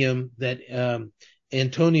medium that,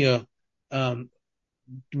 Antonia, went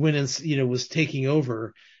and, was taking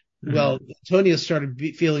over. Well, Antonia started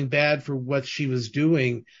feeling bad for what she was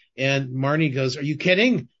doing. And Marnie goes, "Are you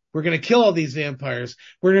kidding? We're going to kill all these vampires.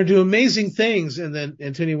 We're going to do amazing things." And then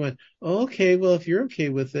Antonia went, "Oh, okay, well, if you're okay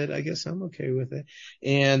with it, I guess I'm okay with it."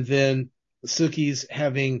 And then Suki's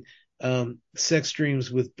having sex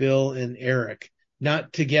dreams with Bill and Eric.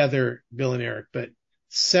 Not together, Bill and Eric, but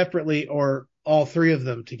separately, or all 3 of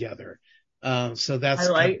them together. So that's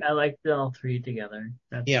I like the all 3 together.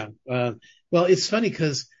 Yeah. Well, it's funny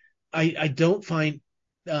because I don't find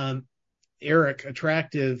Eric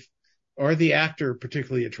attractive, or the actor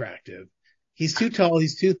particularly attractive. He's too tall,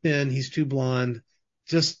 he's too thin, he's too blonde.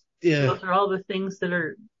 Just those are all the things that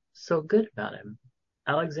are so good about him.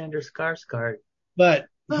 Alexander Skarsgård. But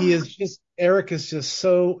Eric is just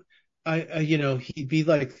so, he'd be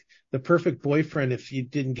like the perfect boyfriend if you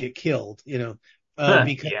didn't get killed,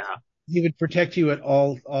 because he would protect you at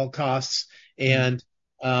all costs, and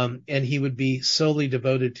he would be solely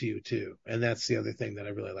devoted to you too. And that's the other thing that I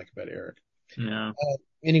really like about Eric. Yeah.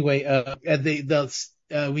 Anyway,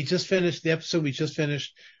 we just finished the episode. We just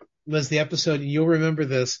finished was the episode. And you'll remember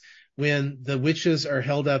this, when the witches are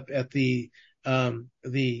held up at the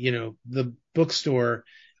bookstore,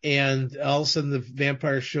 and all of a sudden the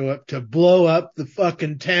vampires show up to blow up the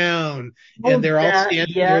fucking town, and they're all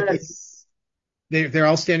standing there. They're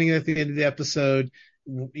all standing there at the end of the episode,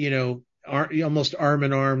 almost arm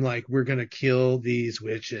in arm, like, we're going to kill these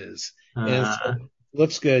witches. And so,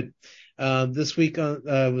 looks good. This week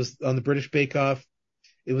was on the British Bake Off.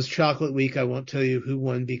 It was Chocolate Week. I won't tell you who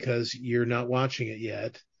won because you're not watching it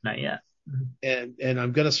yet. Not yet. And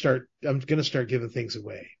I'm going to start giving things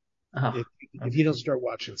away. If you don't start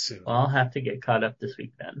watching soon. Well, I'll have to get caught up this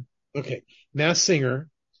week then. Okay. Masked Singer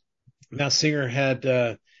had,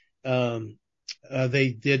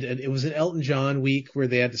 they did, it was an Elton John week where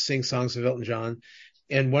they had to sing songs of Elton John.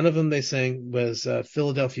 and one of them they sang was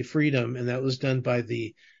Philadelphia Freedom, and that was done by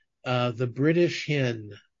the British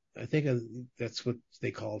Hen. I think that's what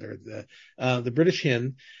they called her, the British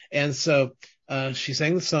Hen. And so she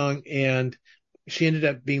sang the song, and she ended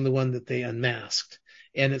up being the one that they unmasked.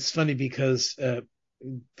 And it's funny because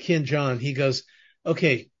Ken John, he goes,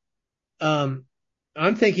 okay, I'm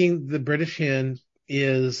thinking the British Hen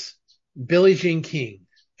is Billie Jean King,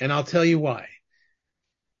 and I'll tell you why.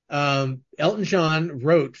 Elton John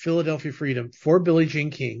wrote Philadelphia Freedom for Billie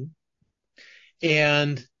Jean King,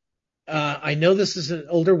 and I know this is an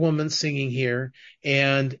older woman singing here,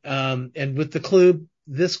 and with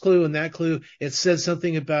this clue and that clue, it said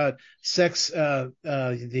something about sex,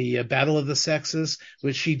 the Battle of the Sexes,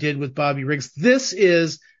 which she did with Bobby Riggs. This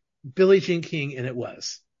is Billie Jean King, and it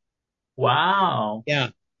was. Wow. Yeah,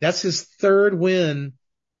 that's his third win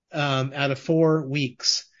out of 4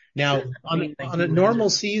 weeks. Now, on a normal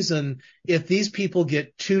season, if these people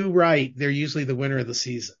get 2 right, they're usually the winner of the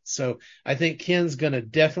season. So I think Ken's going to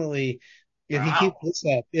definitely, if he keeps this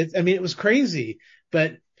up, it was crazy,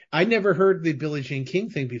 but I never heard the Billie Jean King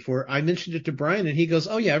thing before. I mentioned it to Brian, and he goes,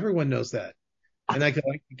 "Oh yeah, everyone knows that." And I go,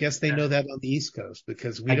 "I guess they know that on the East Coast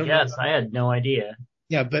because we don't know." I had no idea.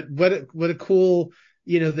 Yeah, but what a cool,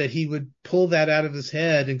 that he would pull that out of his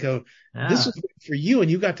head and go, "This is for you,"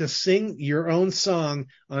 and you got to sing your own song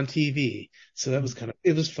on TV. So that was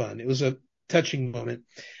it was fun. It was a touching moment.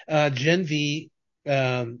 Gen V,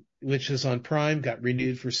 which is on Prime, got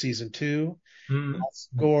renewed for season 2.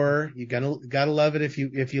 Gore, you gotta love it. If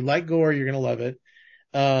you like gore, you're gonna love it.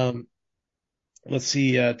 Let's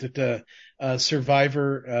see,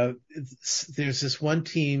 Survivor. There's this one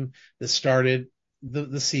team that started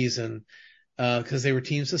the season because they were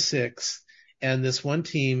teams of 6, and this one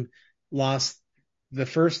team lost the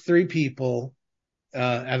first 3 people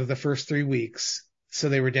out of the first 3 weeks, so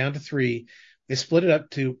they were down to 3. They split it up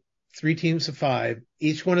to 3 teams of 5.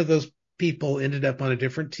 Each one of those people ended up on a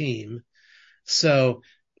different team. So,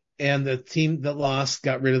 and the team that lost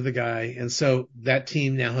got rid of the guy. And so that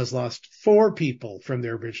team now has lost 4 people from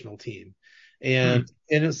their original team. And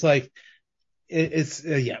it's like,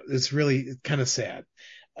 it's really kind of sad.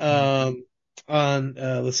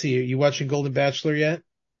 Let's see, are you watching Golden Bachelor yet?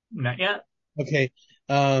 Not yet. Okay.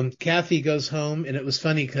 Kathy goes home, and it was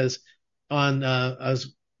funny because I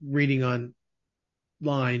was reading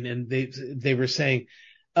online, and they were saying,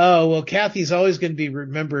 "Oh, well, Kathy's always going to be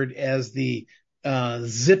remembered as the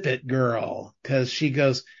zip it girl," because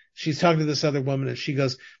she's talking to this other woman, and she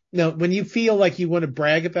goes, "No, when you feel like you want to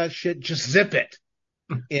brag about shit, just zip it."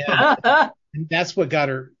 And that's what got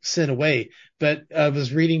her sent away. But I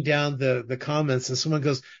was reading down the comments, and someone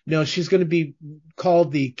goes, "No, she's going to be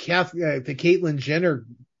called the Caitlyn Jenner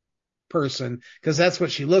person because that's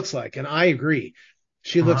what she looks like." And I agree.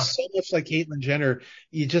 She looks so much like Caitlyn Jenner.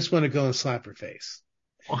 You just want to go and slap her face.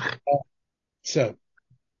 So,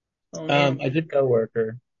 I did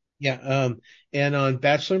coworker. Yeah. And on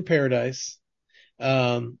Bachelor in Paradise,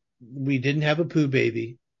 we didn't have a poo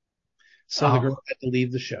baby, so the girl had to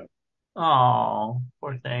leave the show. Oh,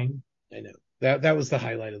 poor thing. I know that was the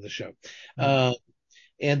highlight of the show.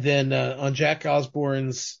 And then on Jack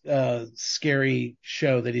Osborne's scary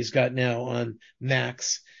show that he's got now on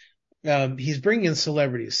Max, he's bringing in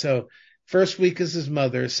celebrities. So first week is his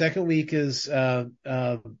mother. Second week is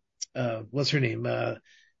what's her name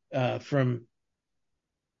from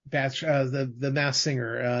the Masked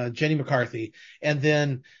Singer, Jenny McCarthy. And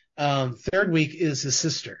then third week is his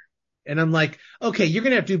sister. And I'm like, okay, you're going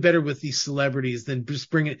to have to do better with these celebrities than just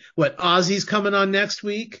bring it. What, Ozzy's coming on next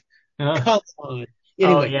week? Come on.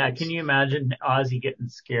 Anyway. Oh, yeah. Can you imagine Ozzy getting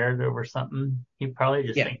scared over something? He probably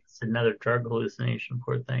just thinks it's another drug hallucination,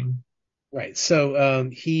 poor thing. Right. So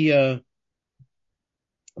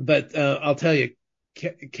but I'll tell you,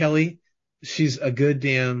 Kelly, she's a good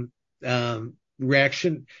damn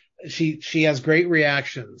reaction. She has great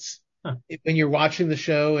reactions. When you're watching the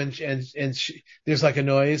show and there's like a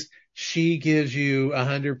noise, she gives you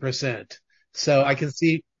 100%. So I can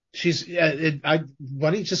see she's. Why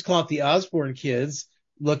don't you just call it the Osborne kids?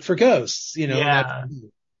 Look for ghosts, Yeah.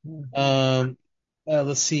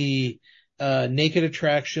 Let's see. Naked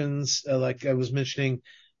Attractions, like I was mentioning,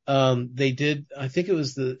 they did. I think it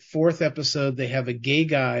was the 4th episode. They have a gay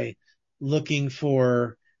guy looking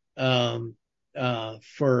for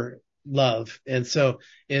love, and so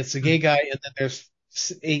it's a gay guy, and then there's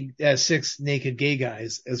 6 naked gay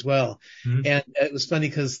guys as well. And it was funny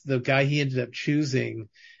because the guy he ended up choosing,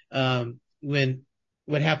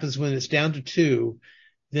 what happens when it's down to 2,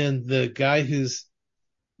 then the guy who's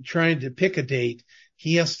trying to pick a date,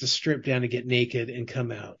 he has to strip down and get naked and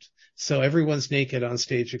come out. So everyone's naked on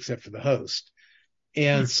stage except for the host.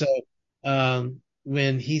 And so,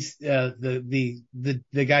 when he's, the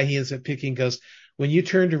guy he ends up picking goes, when you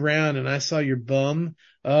turned around and I saw your bum,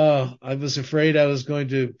 oh, I was afraid I was going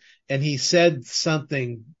to, and he said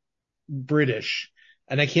something British.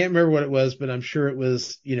 And I can't remember what it was, but I'm sure it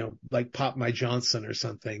was, like Pop My Johnson or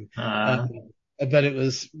something. Uh, But it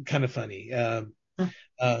was kind of funny. But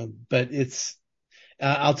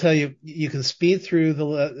I'll tell you, you can speed through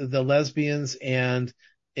the lesbians and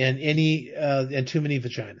too many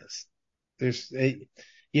vaginas. There's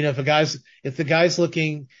if the guy's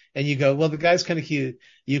looking and you go, well, the guy's kind of cute,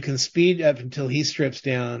 you can speed up until he strips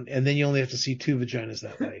down, and then you only have to see two vaginas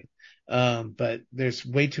that way. But there's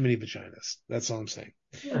way too many vaginas. That's all I'm saying.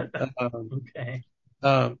 okay.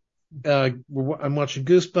 Um, I'm watching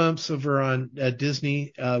Goosebumps over on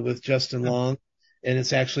Disney with Justin Long, and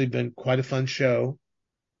it's actually been quite a fun show.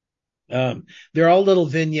 They're all little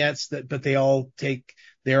vignettes but they're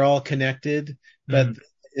all connected, but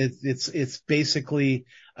it's basically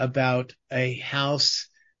about a house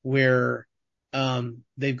where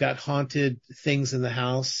they've got haunted things in the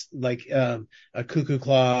house, like a cuckoo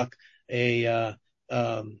clock, like a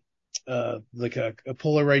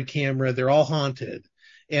Polaroid camera. They're all haunted,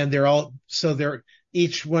 and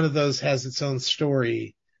each one of those has its own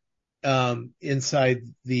story inside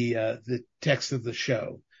the text of the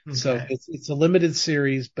show. Okay. So it's a limited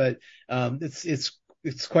series, but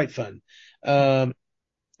it's quite fun.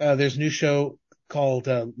 There's a new show called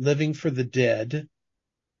Living for the Dead,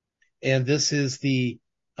 and this is the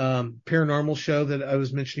paranormal show that I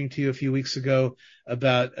was mentioning to you a few weeks ago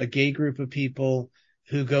about a gay group of people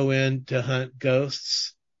who go in to hunt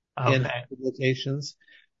ghosts in locations.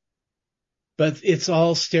 But it's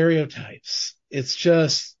all stereotypes. It's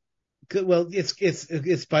just, well,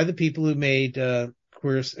 it's by the people who made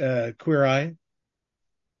Queer Eye.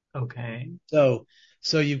 Okay. So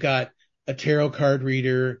you've got a tarot card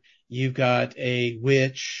reader, you've got a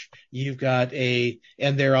witch,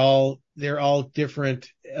 and they're all different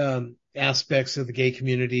aspects of the gay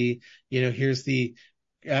community. Here's I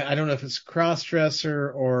don't know if it's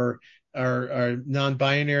cross-dresser or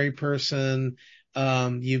non-binary person.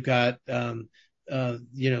 You've got the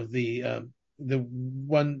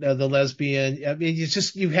lesbian. I mean,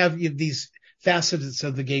 you have these facets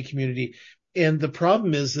of the gay community. And the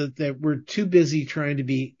problem is that we're too busy trying to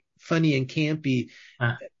be funny and campy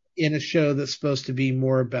in a show that's supposed to be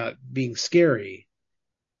more about being scary.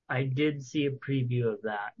 I did see a preview of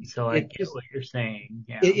that, so I get what you're saying.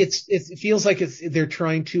 Yeah. It feels like they're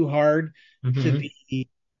trying too hard to be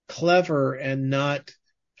clever and not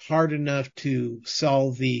hard enough to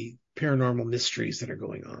solve the paranormal mysteries that are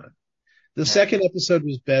going on. The second episode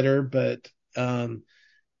was better, but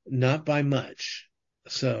not by much.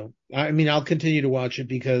 So, I mean, I'll continue to watch it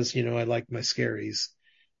because, I like my scaries.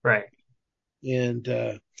 Right. And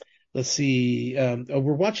let's see. We're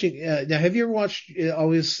watching now. Have you ever watched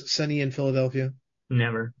Always Sunny in Philadelphia?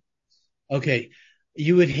 Never. Okay,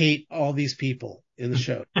 you would hate all these people in the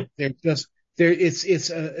show.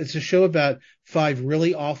 It's a show about 5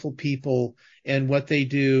 really awful people and what they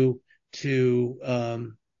do to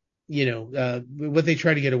what they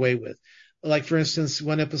try to get away with. Like, for instance,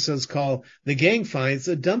 one episode's called "The Gang Finds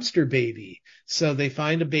a Dumpster Baby." So they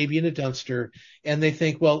find a baby in a dumpster, and they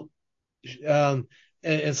think, well,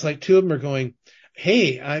 it's like 2 of them are going,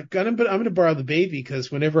 "Hey, I'm going to borrow the baby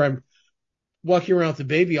because whenever I'm walking around with the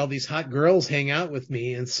baby, all these hot girls hang out with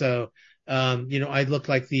me." And so, I look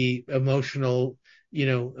like the emotional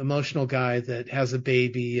guy that has a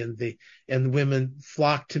baby, and the women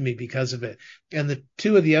flock to me because of it. And the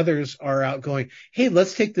 2 of the others are out going, "Hey,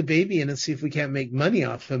 let's take the baby in and see if we can't make money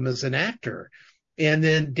off him as an actor." And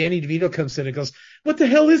then Danny DeVito comes in and goes, "What the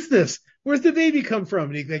hell is this? Where's the baby come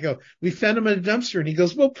from?" And they go, "We found him in a dumpster." And he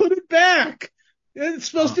goes, "Well, put it back. It's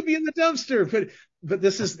supposed to be in the dumpster." But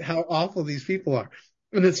this is how awful these people are.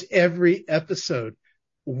 And it's every episode.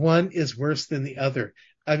 One is worse than the other.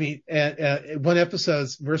 I mean, one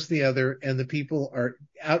episode's worse than the other, and the people are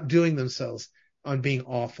outdoing themselves on being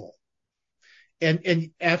awful.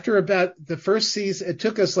 And after about the first season, it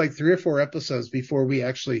took us like 3 or 4 episodes before we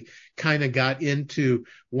actually kind of got into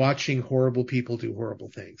watching horrible people do horrible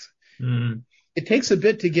things. Mm. It takes a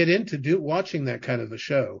bit to get into watching that kind of a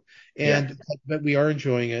show, but we are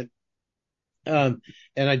enjoying it. And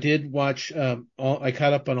I did watch. I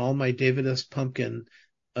caught up on all my David S. Pumpkin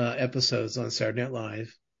episodes on Saturday Night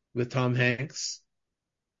Live with Tom Hanks,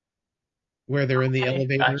 where they're in the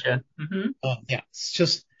elevator. Gotcha. Mm-hmm. Yeah,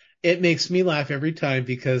 it makes me laugh every time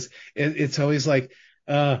because it's always like,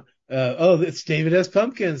 it's David S.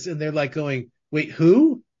 Pumpkins, and they're like going, "Wait,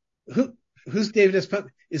 who's David S.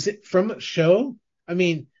 Pumpkins? Is it from a show?" I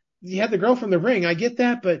mean, you had the girl from The Ring. I get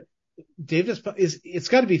that, but David it's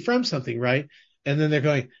got to be from something, right? And then they're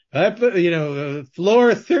going up,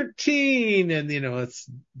 floor 13, and it's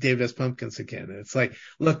David S. Pumpkins again. And it's like,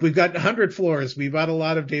 look, we've got 100 floors. We bought a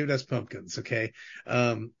lot of David S. Pumpkins. Okay,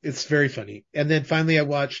 it's very funny. And then finally, I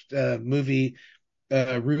watched a movie,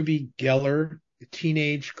 Ruby Geller,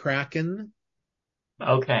 Teenage Kraken,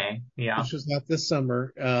 Okay, yeah. which was not this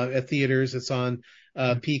summer at theaters. It's on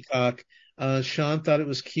Peacock. Sean thought it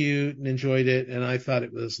was cute and enjoyed it, and I thought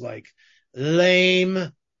it was like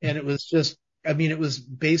lame. And it was just, I mean, it was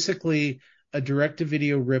basically a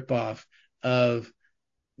direct-to-video ripoff of,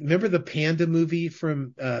 remember the Panda movie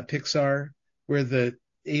from Pixar, where the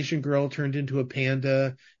Asian girl turned into a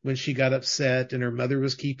panda when she got upset, and her mother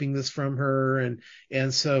was keeping this from her,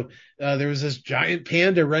 and so there was this giant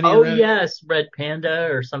panda running Oh around. yes, Red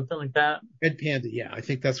Panda or something like that. Red Panda, yeah, I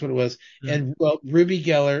think that's what it was. Mm. And well, Ruby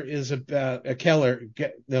Geller is about a Keller.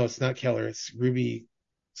 No, it's not Keller. It's Ruby.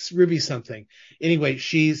 It's Ruby something. Anyway,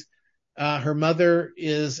 she's her mother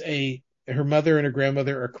and her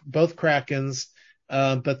grandmother are both Krakens,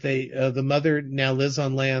 but the mother now lives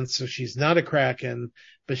on land, so she's not a Kraken,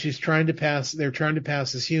 but she's trying to pass. They're trying to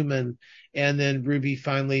pass as human, and then Ruby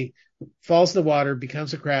finally falls in the water,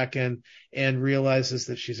 becomes a Kraken, and realizes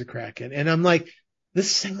that she's a Kraken. And I'm like,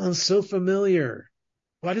 this sounds so familiar.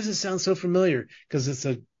 Why does it sound so familiar? Because it's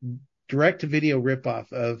a direct-to-video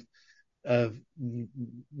ripoff of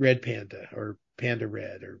Red Panda or Panda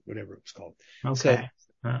Red or whatever it was called. Okay.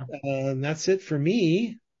 So that's it for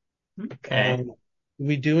me. Okay. Did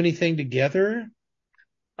we do anything together?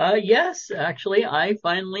 Yes, actually, I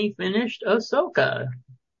finally finished Ahsoka.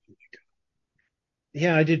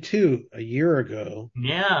 Yeah, I did too, a year ago.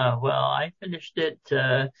 Yeah, well, I finished it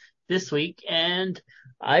this week, and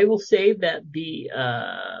I will say that the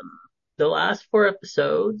last four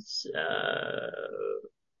episodes,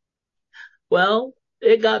 well,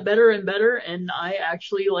 it got better and better, and I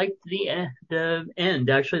actually liked the end.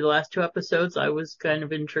 Actually, the last two episodes, I was kind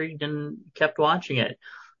of intrigued and kept watching it.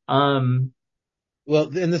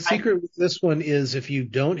 Well, and the secret with this one is if you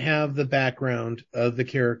don't have the background of the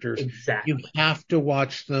characters, Exactly. you have to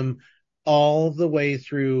watch them all the way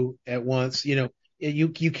through at once. You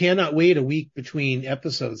cannot wait a week between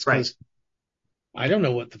episodes because I don't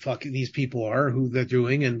know what the fuck these people are, who they're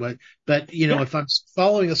doing, and what. But if I'm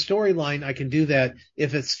following a storyline, I can do that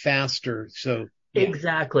if it's faster. So yeah.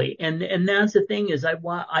 Exactly, and that's the thing is I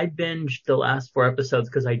binged the last four episodes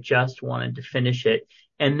because I just wanted to finish it,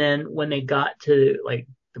 and then when they got to like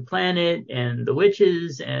the planet and the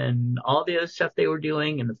witches and all the other stuff they were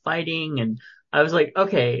doing and the fighting, and I was like,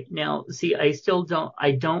 okay, now see, I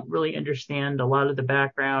don't really understand a lot of the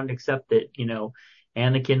background except that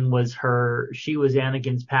she was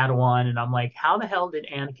Anakin's Padawan, and I'm like, how the hell did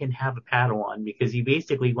Anakin have a Padawan? Because he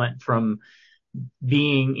basically went from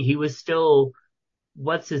he was still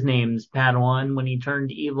what's his name's Padawan when he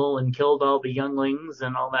turned evil and killed all the younglings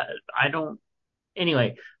and all that.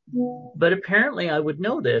 Anyway, but apparently I would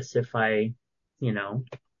know this if I,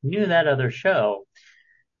 knew that other show.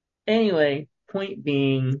 Anyway, point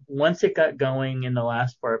being, once it got going in the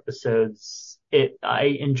last four episodes, I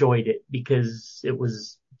enjoyed it because it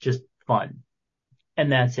was just fun. And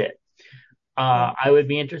that's it. I would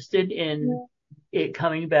be interested in it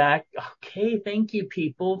coming back. Okay, thank you,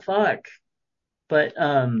 people. Fuck. But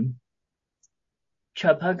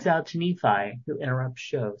Chubb hugs out to Nephi, who interrupts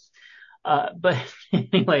shows. But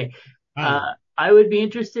anyway, I would be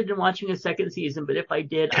interested in watching a second season, but if I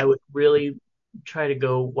did, I would really try to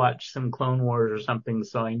go watch some Clone Wars or something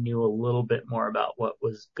so I knew a little bit more about what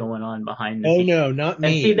was going on behind the scenes. Oh no, not me.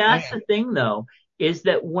 And see, that's the thing though, is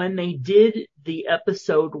that when they did the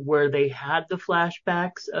episode where they had the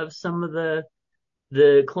flashbacks of some of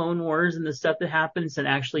the Clone Wars and the stuff that happens and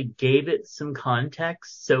actually gave it some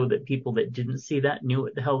context so that people that didn't see that knew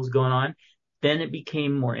what the hell was going on, then it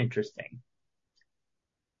became more interesting.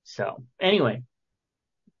 So anyway,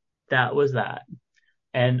 that was that.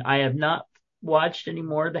 And I have not watched any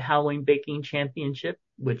more of the Halloween Baking Championship,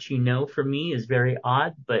 which for me is very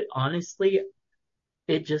odd, but honestly,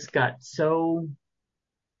 it just got so,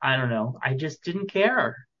 I don't know, I just didn't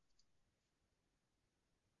care.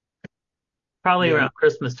 Probably around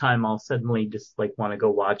Christmas time, I'll suddenly just want to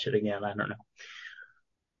go watch it again. I don't know.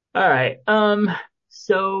 All right.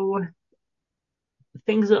 So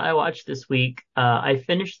things that I watched this week, I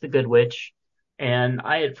finished The Good Witch, and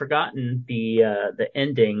I had forgotten the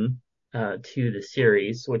ending to the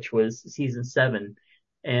series, which was season 7,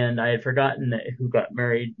 and I had forgotten who got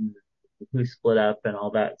married and who split up and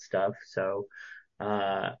all that stuff. So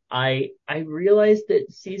I realized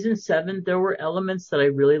that season 7 there were elements that I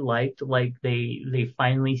really liked, like they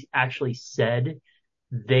finally actually said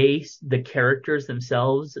the characters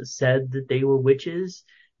themselves said that they were witches,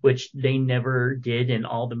 which they never did in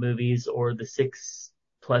all the movies or the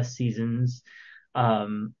 6+ seasons.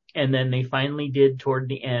 And then they finally did toward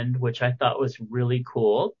the end, which I thought was really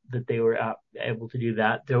cool that they were able to do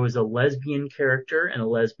that. There was a lesbian character and a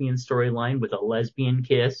lesbian storyline with a lesbian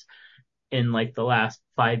kiss in like the last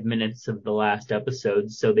 5 minutes of the last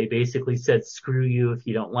episode. So they basically said, screw you if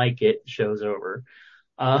you don't like it, show's over.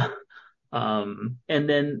 Uh, and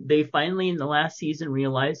then they finally in the last season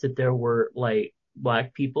realized that there were like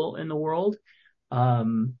black people in the world.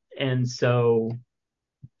 And so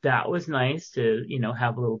that was nice to,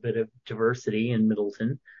 have a little bit of diversity in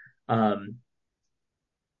Middleton. Um,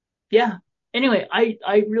 yeah. Anyway,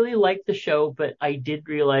 I really liked the show, but I did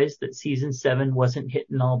realize that season 7 wasn't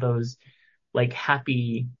hitting all those like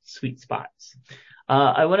happy sweet spots.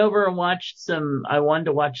 I went over and I wanted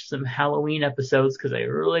to watch some Halloween episodes because I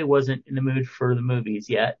really wasn't in the mood for the movies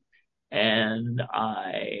yet. And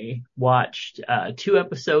I watched 2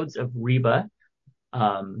 episodes of Reba.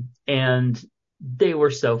 And they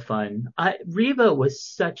were so fun. Reba was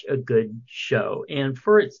such a good show. And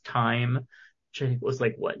for its time, which I think was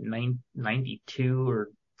like what, 92 or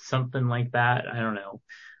something like that. I don't know.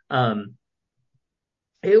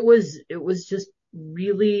 It was just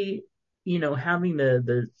really, having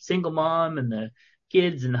the single mom and the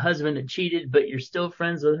kids and the husband that cheated, but you're still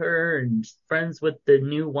friends with her and friends with the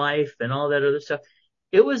new wife and all that other stuff.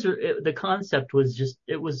 The concept was just,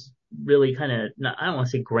 it was really kind of, I don't want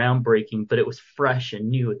to say groundbreaking, but it was fresh and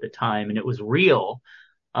new at the time and it was real.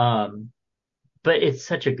 But it's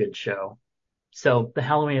such a good show. So the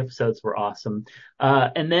Halloween episodes were awesome.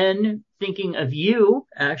 And then thinking of you,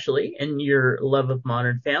 actually, and your love of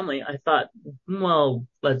Modern Family, I thought, well,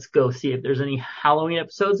 let's go see if there's any Halloween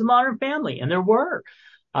episodes of Modern Family. And there were.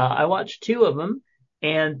 I watched 2 of them,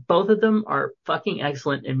 and both of them are fucking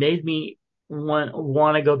excellent and made me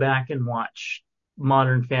want to go back and watch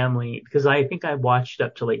Modern Family because I think I watched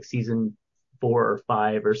up to like season 4 or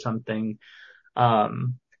 5 or something.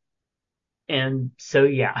 And so,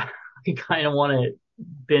 yeah. I kind of want to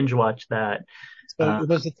binge watch that. So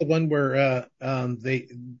was it the one where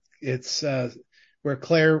where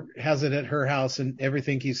Claire has it at her house and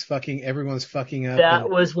everyone's fucking up? That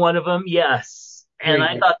was one of them, yes. And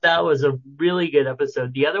I thought that was a really good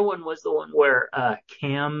episode. The other one was the one where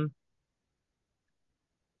Cam,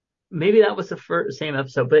 maybe that was the same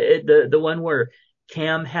episode, but the one where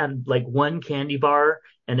Cam had like one candy bar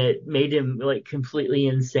and it made him like completely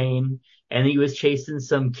insane. And he was chasing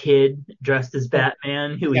some kid dressed as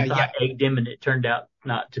Batman who he thought egged him, and it turned out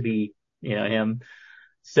not to be, him.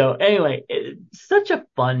 So anyway, it's such a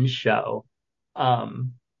fun show.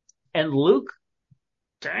 And Luke,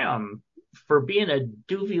 damn, for being a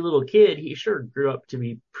doofy little kid, he sure grew up to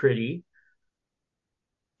be pretty.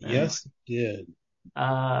 Yes, he did.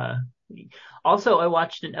 Also, I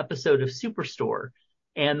watched an episode of Superstore.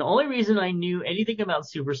 And the only reason I knew anything about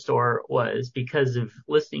Superstore was because of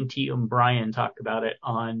listening to you and Brian talk about it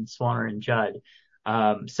on Swanner and Judd.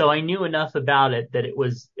 So I knew enough about it that it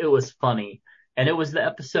was funny. And it was the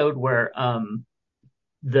episode where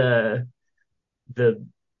the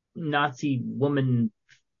Nazi woman,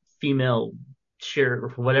 female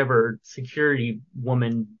sheriff, whatever security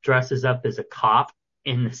woman dresses up as a cop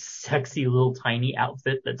in this sexy little tiny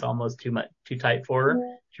outfit that's almost too tight for her. Do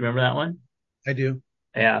you remember that one? I do.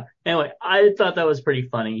 Yeah. Anyway, I thought that was pretty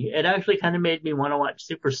funny. It actually kind of made me want to watch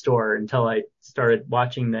Superstore until I started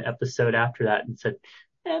watching the episode after that and said,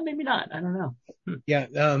 maybe not. I don't know. Yeah.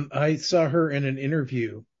 I saw her in an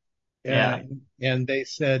interview. Yeah. And they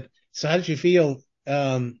said, so how did you feel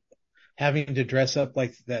having to dress up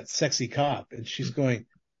like that sexy cop? And she's going,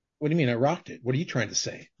 what do you mean I rocked it? What are you trying to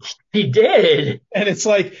say? He did. And it's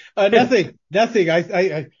like, nothing. No.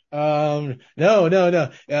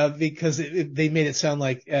 Because they made it sound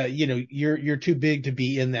like, you're too big to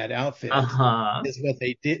be in that outfit. Is what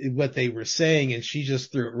they did, what they were saying. And she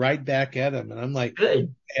just threw it right back at him. And I'm like,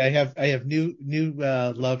 good. I have new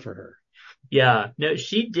love for her. Yeah, no,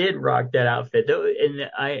 she did rock that outfit.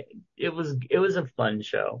 And it was a fun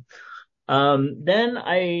show. Then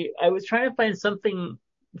I was trying to find something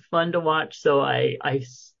fun to watch. So I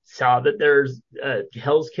saw that there's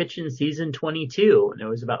Hell's Kitchen season 22 and there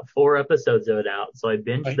was about 4 episodes of it out. So I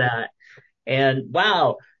binged that and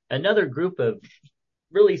wow, another group of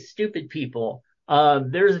really stupid people.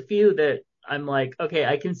 There's a few that I'm like, okay,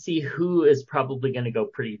 I can see who is probably going to go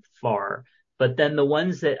pretty far. But then the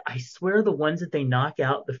ones that, I swear, the ones that they knock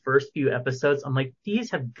out the first few episodes, I'm like,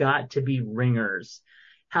 these have got to be ringers.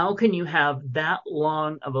 How can you have that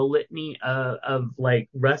long of a litany of like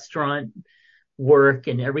restaurant work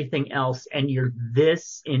and everything else, and you're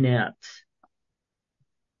this inept?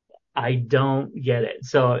 I don't get it.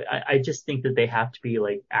 So I just think that they have to be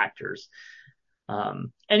like actors.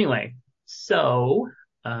 Anyway, so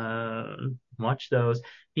watch those.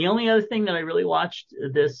 The only other thing that I really watched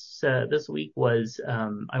this week was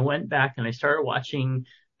I went back and I started watching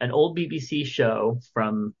an old BBC show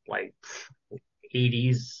from like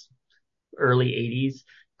 80s, early 80s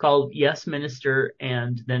called Yes Minister,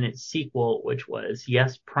 and then its sequel, which was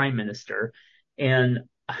Yes Prime Minister. And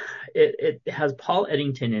it has Paul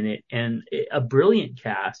Eddington in it and a brilliant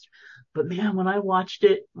cast. But man, when I watched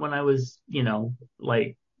it when I was,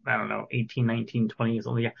 like, I don't know, 18, 19, 20 years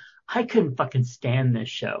old, I couldn't fucking stand this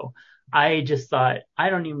show. I just thought, I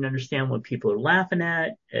don't even understand what people are laughing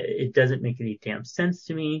at. It doesn't make any damn sense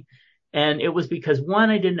to me. And it was because, one,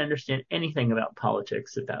 I didn't understand anything about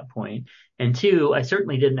politics at that point. And two, I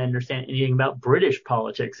certainly didn't understand anything about British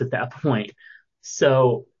politics at that point.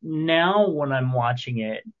 So now when I'm watching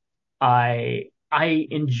it, I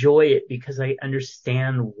enjoy it because I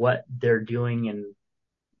understand what they're doing and,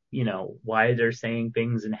 why they're saying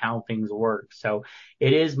things and how things work. So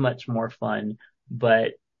it is much more fun,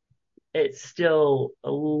 but it's still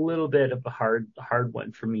a little bit of a hard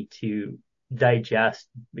one for me to digest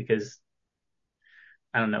because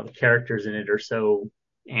I don't know, the characters in it are so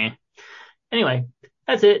Anyway,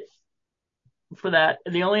 that's it for that.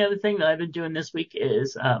 The only other thing that I've been doing this week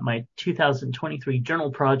is my 2023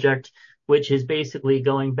 journal project, which is basically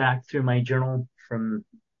going back through my journal from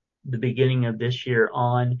the beginning of this year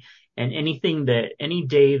on, and any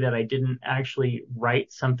day that I didn't actually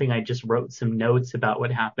write something, I just wrote some notes about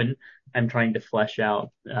what happened. I'm trying to flesh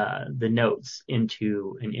out the notes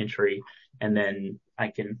into an entry, and then I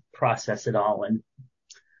can process it all and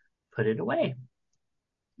put it away.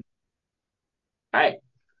 All right,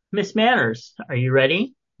 Miss Manners, are you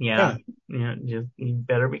ready? Yeah. You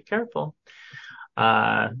better be careful.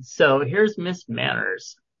 So here's Miss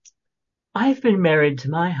Manners. I've been married to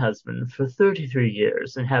my husband for 33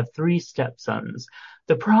 years and have 3 stepsons.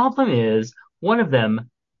 The problem is one of them,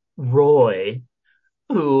 Roy,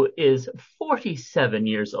 who is 47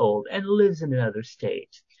 years old and lives in another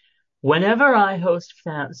state. Whenever I host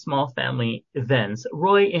small family events,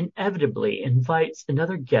 Roy inevitably invites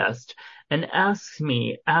another guest and asks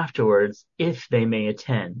me afterwards if they may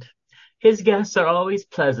attend. His guests are always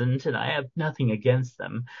pleasant and I have nothing against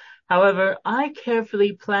them. However, I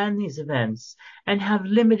carefully plan these events and have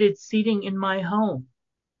limited seating in my home.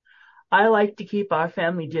 I like to keep our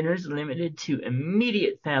family dinners limited to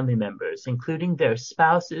immediate family members, including their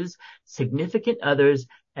spouses, significant others,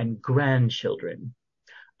 and grandchildren.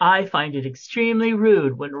 I find it extremely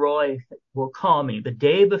rude when Roy will call me the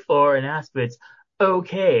day before and ask if it's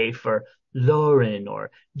okay for Lauren or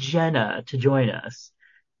Jenna to join us.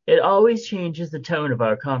 It always changes the tone of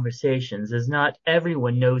our conversations, as not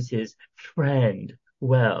everyone knows his friend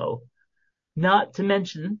well. Not to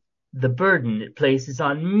mention the burden it places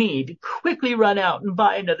on me to quickly run out and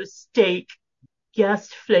buy another steak,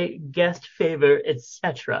 guest favor,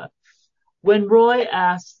 etc. When Roy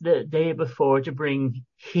asked the day before to bring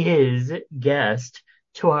his guest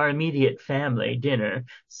to our immediate family dinner,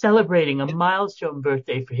 celebrating a milestone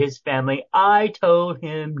birthday for his family, I told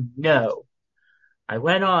him no. I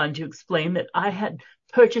went on to explain that I had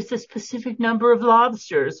purchased a specific number of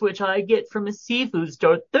lobsters, which I get from a seafood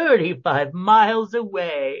store 35 miles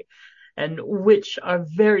away, and which are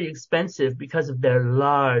very expensive because of their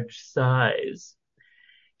large size.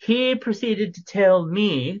 He proceeded to tell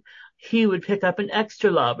me he would pick up an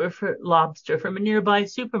extra lobster from a nearby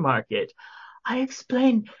supermarket. I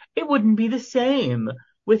explained it wouldn't be the same,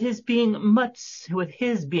 with his being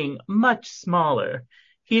much smaller.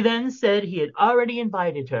 He then said he had already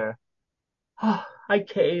invited her. Oh, I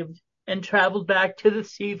caved and traveled back to the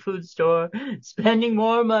seafood store, spending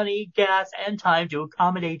more money, gas, and time to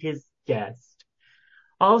accommodate his guest.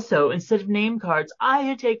 Also, instead of name cards, I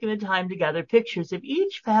had taken the time to gather pictures of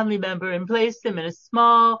each family member and place them in a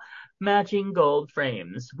small matching gold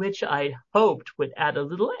frames, which I hoped would add a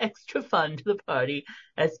little extra fun to the party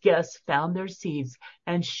as guests found their seats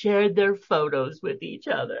and shared their photos with each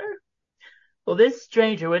other. Well, this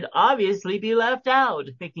stranger would obviously be left out,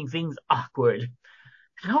 making things awkward.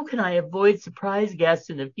 How can I avoid surprise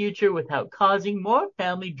guests in the future without causing more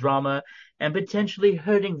family drama and potentially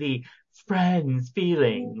hurting the friends'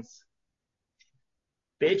 feelings?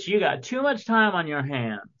 Bitch, you got too much time on your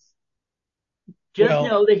hands. Just Well,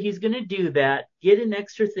 know that he's going to do that. Get an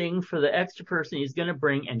extra thing for the extra person he's going to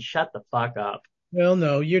bring and shut the fuck up. well,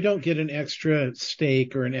 no, you don't get an extra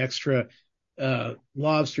steak or an extra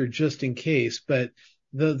lobster just in case. But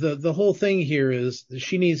the whole thing here is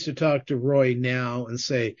she needs to talk to Roy now and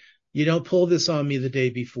say, you don't pull this on me the day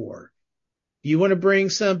before. You want to bring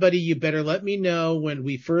somebody, you better let me know when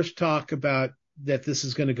we first talk about that this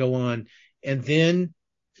is going to go on. And then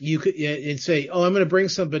you could and say, oh, I'm going to bring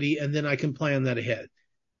somebody, and then I can plan that ahead.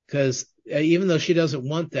 Because even though she doesn't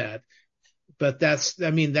want that, but that's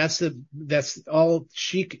all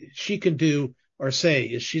she can do or say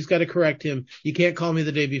is she's got to correct him. You can't call me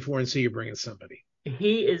the day before and say you're bringing somebody.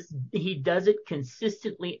 He does it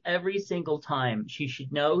consistently every single time. She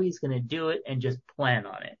should know he's going to do it and just plan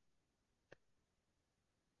on it.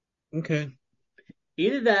 Okay.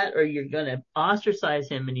 Either that or you're going to ostracize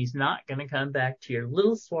him and he's not going to come back to your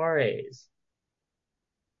little soirees.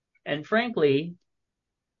 And frankly,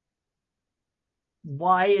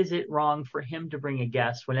 why is it wrong for him to bring a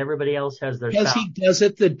guest when everybody else has their Because spouse? he does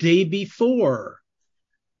it the day before.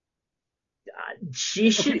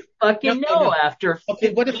 She should Okay. fucking No. know after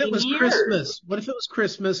Okay, what if it 15 was years. Christmas? What if it was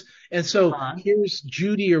Christmas? And so here's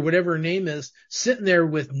Judy or whatever her name is sitting there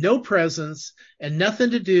with no presents and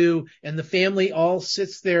nothing to do. And the family all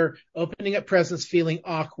sits there opening up presents feeling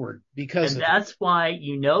awkward because And of that's why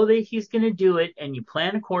you know that he's going to do it and you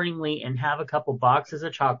plan accordingly and have a couple boxes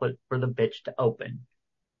of chocolate for the bitch to open.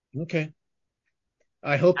 it. Okay.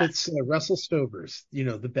 I hope it's Russell Stover's,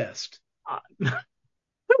 the best.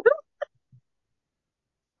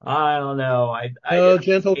 I don't know. Oh,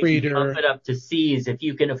 gentle If you reader. bump it up to C's, if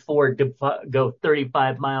you can afford to go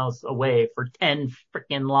 35 miles away for 10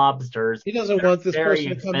 freaking lobsters. He doesn't want this very person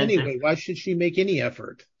to come expensive. anyway. Why should she make any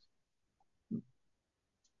effort?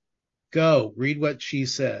 Go, read what she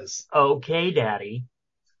says. Okay, Daddy.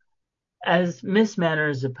 As Miss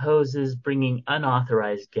Manners opposes bringing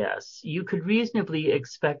unauthorized guests, you could reasonably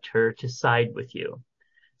expect her to side with you.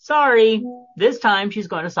 Sorry, this time she's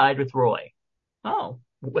going to side with Roy. Oh,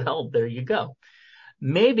 well, there you go.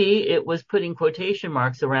 Maybe it was putting quotation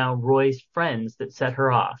marks around Roy's friends that set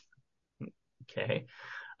her off. Okay.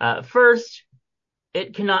 First,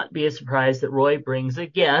 it cannot be a surprise that Roy brings a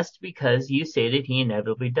guest because you stated he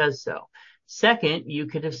inevitably does so. Second, you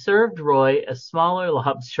could have served Roy a smaller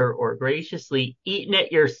lobster or graciously eaten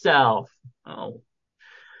it yourself. Oh,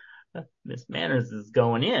 Miss Manners is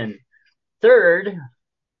going in. Third,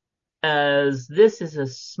 as this is a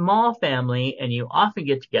small family and you often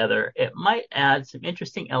get together, it might add some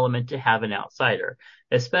interesting element to have an outsider,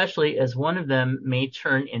 especially as one of them may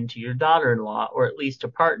turn into your daughter-in-law or at least a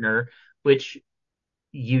partner, which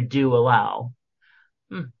you do allow.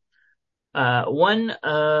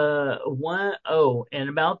 And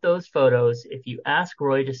about those photos, if you ask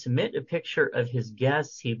Roy to submit a picture of his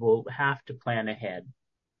guests, he will have to plan ahead.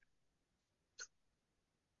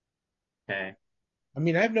 Okay. I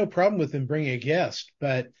mean, I have no problem with him bringing a guest,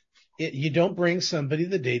 but you don't bring somebody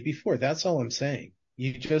the day before. That's all I'm saying.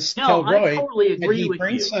 You just tell Roy I totally agree with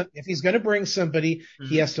you. if he's going to bring somebody,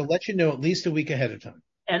 he has to let you know at least a week ahead of time.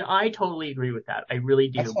 And I totally agree with that. I really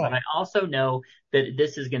do. But I also know that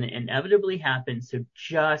this is going to inevitably happen. So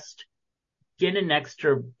just get an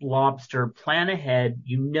extra lobster, plan ahead.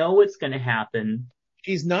 You know it's going to happen.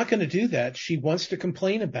 She's not going to do that. She wants to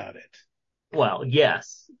complain about it. Well,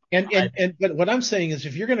 yes. But what I'm saying is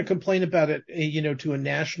if you're going to complain about it, to a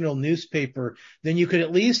national newspaper, then you could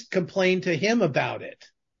at least complain to him about it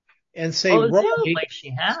and say, Roy,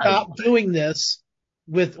 stop doing this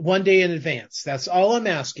with 1 day in advance. That's all I'm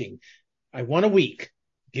asking. I want a week.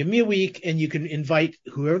 Give me a week and you can invite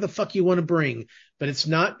whoever the fuck you want to bring, but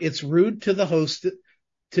it's rude to the host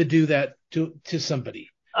to do that to somebody.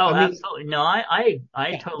 Oh, absolutely. No, I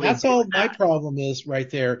totally. That's all my problem is right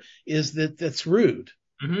there is that's rude.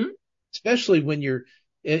 Mm-hmm. Especially when you're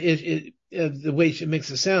the way it makes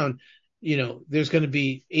it sound, there's going to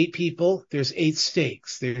be 8 people. There's 8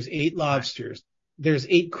 steaks. There's 8 lobsters. There's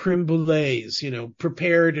 8 creme brulees,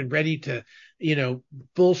 prepared and ready to,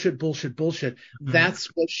 bullshit. Mm-hmm. That's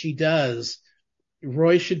what she does.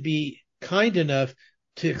 Roy should be kind enough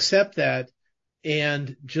to accept that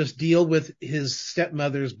and just deal with his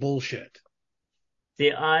stepmother's bullshit.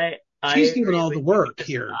 See, she's doing all the work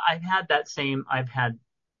here. I've had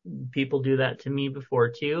people do that to me before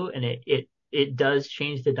too, and it does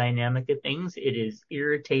change the dynamic of things. It is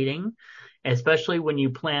irritating, especially when you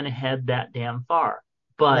plan ahead that damn far.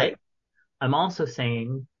 But right. I'm also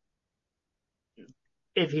saying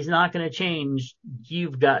if he's not going to change,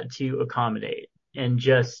 you've got to accommodate and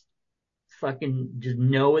just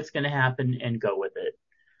know it's going to happen and go with it.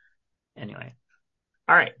 Anyway.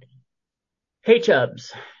 All right. Hey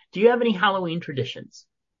Chubbs, do you have any Halloween traditions?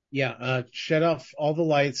 Yeah, shut off all the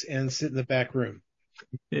lights and sit in the back room.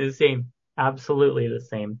 The same, absolutely the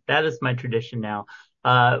same. That is my tradition now.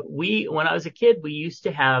 When I was a kid, we used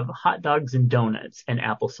to have hot dogs and donuts and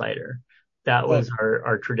apple cider. That Oh, was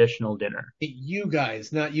our traditional dinner. you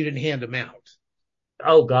guys, not you didn't hand them out.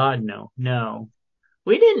 Oh God, no, no.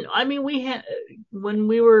 We didn't. I mean, we had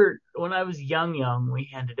when I was young, we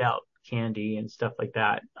handed out candy and stuff like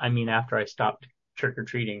that. I mean, after I stopped trick or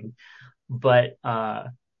treating, but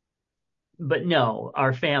but no,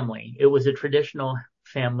 our family. It was a traditional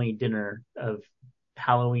family dinner of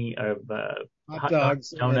Halloween of Hot hot dogs,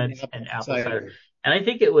 dogs and donuts, apple and apple cider. cider. And I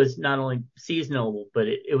think it was not only seasonal, but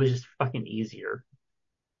it was just fucking easier.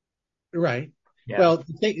 Right. Yeah. Well,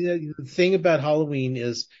 the thing about Halloween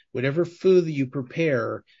is whatever food that you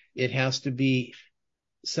prepare, it has to be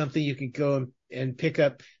something you can go and pick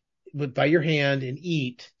up by your hand and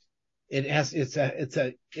eat.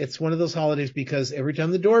 It's one of those holidays because every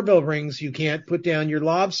time the doorbell rings, you can't put down your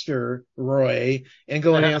lobster, Roy, and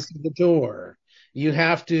go and answer the door. You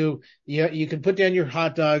have to, you can put down your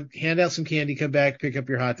hot dog, hand out some candy, come back, pick up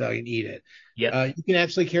your hot dog and eat it. Yep. You can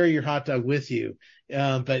actually carry your hot dog with you.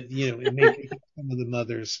 But it may pick up some of the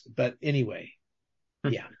mothers. But anyway,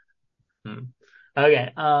 yeah. Hmm.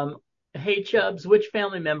 Okay. Hey Chubbs, which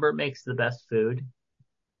family member makes the best food?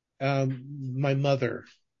 My mother,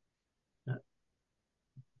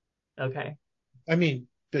 Okay. I mean,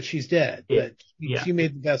 but she's dead, Yeah. but Yeah. she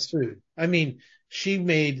made the best food. I mean, she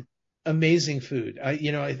made amazing food.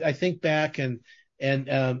 I think back and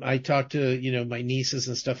I talked to, my nieces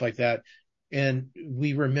and stuff like that. And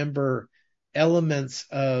we remember elements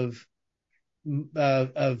of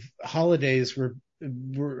holidays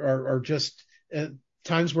are just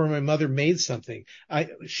times where my mother made something.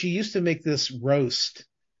 She used to make this roast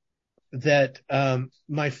that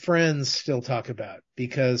my friends still talk about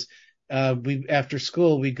because we after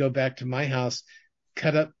school we'd go back to my house,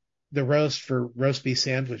 cut up the roast for roast beef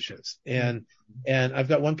sandwiches, and I've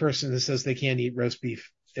got one person that says they can't eat roast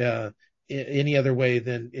beef any other way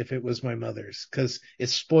than if it was my mother's because it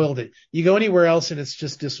spoiled it. You go anywhere else and it's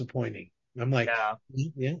just disappointing. I'm like, Yeah.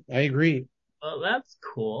 yeah, I agree. Well, that's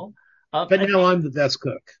cool. But I now think, I'm the best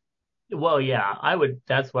cook well, yeah, I would,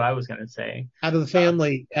 that's what I was going to say. out of the Uh,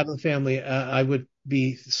 family. Out of the family, I would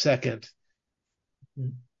be second.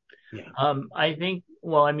 Yeah. I think,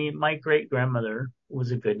 well, I mean, my great grandmother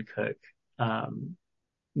was a good cook. Um,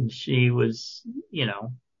 she was, you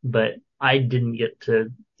know, but I didn't get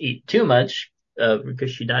to eat too much,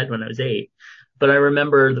 because she died when I was 8. But I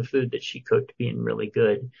remember the food that she cooked being really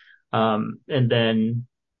good. And then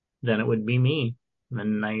it would be me.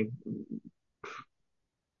 And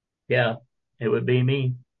yeah, it would be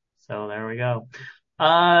me. So there we go.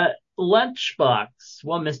 Uh, Lunchbox.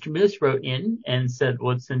 Well, Mr. Moose wrote in and said,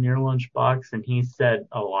 "What's in your lunchbox?" And he said,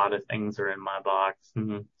 "A lot of things are in my box."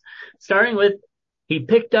 Starting with, he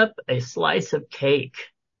picked up a slice of cake.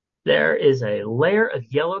 There is a layer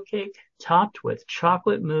of yellow cake topped with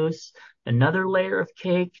chocolate mousse, another layer of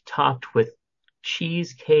cake topped with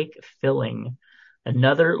cheesecake filling,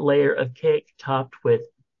 another layer of cake topped with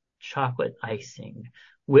chocolate icing,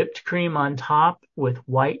 whipped cream on top with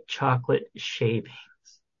white chocolate shaving.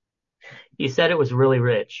 He said it was really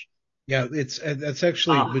rich. Yeah, that's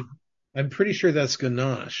actually, Oh, I'm pretty sure that's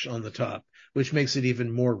ganache on the top, which makes it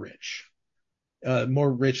even more rich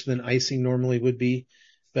than icing normally would be.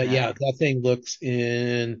 But yeah. yeah, that thing looks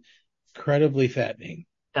incredibly fattening.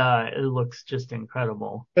 It looks just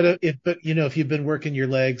incredible. If you've been working your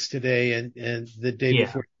legs today and the day Yeah,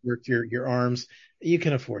 before you worked your arms, you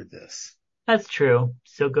can afford this. that's true.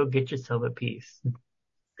 So go get yourself a piece.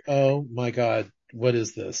 Oh my God, what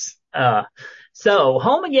is this? Uh, so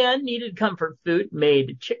home again needed comfort food,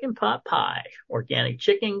 made chicken pot pie, organic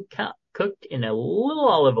chicken cooked in a little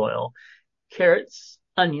olive oil, carrots,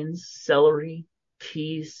 onions, celery,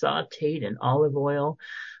 peas sauteed in olive oil.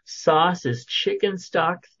 Sauce is chicken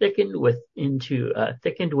stock thickened with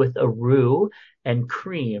a roux and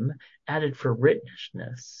cream added for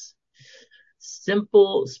richness.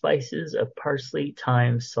 Simple spices of parsley,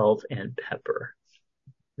 thyme, salt, and pepper.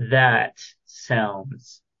 That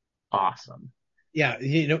sounds awesome. Yeah,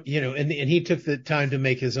 and he took the time to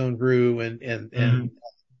make his own roux and Mm,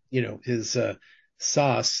 his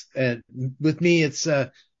sauce. And with me, it's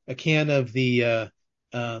a can of the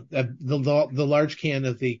large can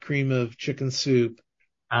of the cream of chicken soup,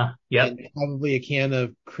 yep. and probably a can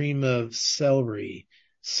of cream of celery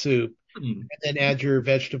soup, Mm. and then add your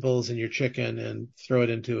vegetables and your chicken and throw it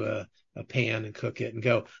into a pan and cook it and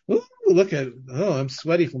go, ooh, oh, I'm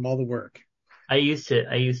sweaty from all the work. I used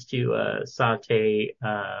to saute,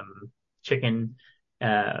 chicken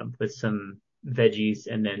with some veggies,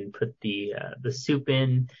 and then put the soup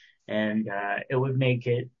in, and it would make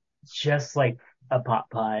it just like a pot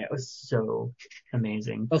pie. It was so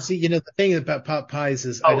amazing. Well, see, the thing about pot pies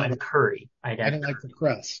is and curry. I don't like the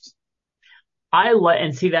crust. I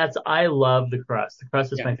love the crust. The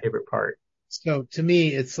crust is my favorite part. So to me,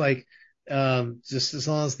 it's like just as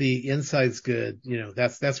long as the inside's good,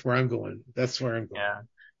 that's where I'm going. That's where I'm going. Yeah.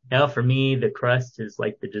 No, for me, the crust is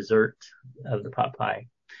like the dessert of the pot pie.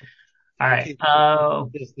 All right.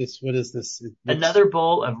 What is this? Another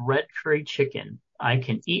bowl of red curry chicken. I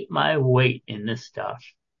can eat my weight in this stuff.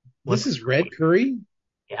 This is red curry?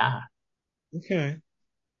 Yeah. Okay.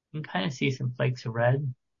 You can kind of see some flakes of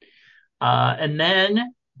red. And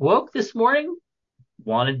then woke this morning,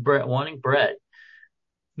 wanting bread.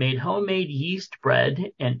 Made homemade yeast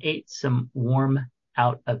bread and ate some warm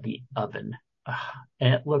out of the oven.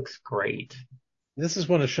 And it looks great. This is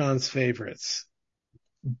one of Sean's favorites.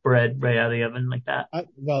 Bread right out of the oven like that?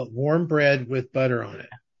 Warm bread with butter on it.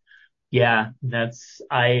 Yeah,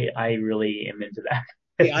 I really am into that.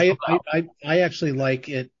 I actually like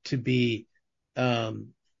it to be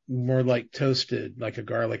more like toasted, like a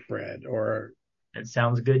garlic bread, or it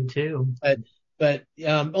sounds good too. But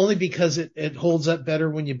only because it holds up better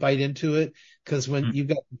when you bite into it. Because when you've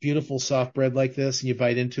got beautiful soft bread like this and you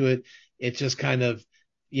bite into it, it just kind of,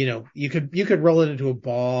 you could roll it into a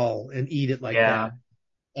ball and eat it like that.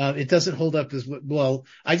 It doesn't hold up as well.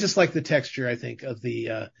 I just like the texture, I think, of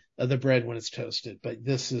the bread when it's toasted. But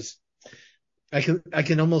this is, I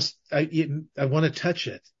can almost, I want to touch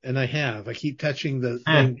it, and I keep touching the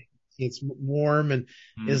thing. It's warm, and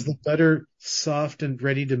is the butter soft and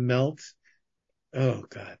ready to melt? Oh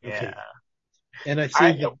God. Okay. Yeah. And I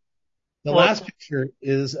see the last picture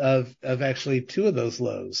is of actually two of those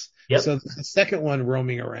loaves. Yep. So the second one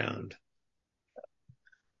roaming around.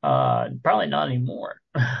 Probably not anymore.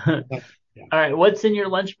 Yeah. All right. What's in your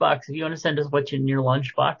lunchbox? If you want to send us what's in your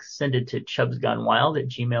lunchbox, send it to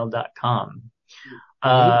chubsgonewild@gmail.com.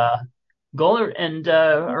 Goaler, and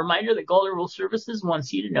a reminder that Goaler Rule Services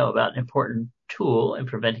wants you to know about an important tool in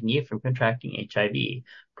preventing you from contracting HIV.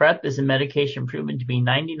 PrEP is a medication proven to be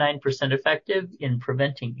 99% effective in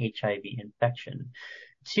preventing HIV infection.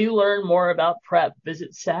 To learn more about PrEP,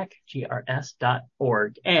 visit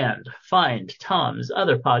sacgrs.org and find Tom's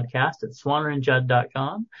other podcast at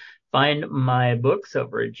swannerandjudd.com. Find my books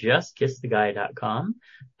over at justkisstheguy.com.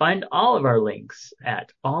 Find all of our links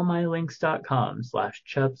at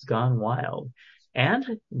allmylinks.com/chubsgonewild. And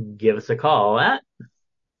give us a call at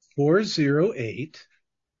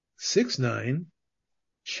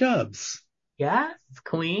 408-69-CHUBS. Yes,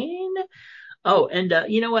 Queen. Oh, and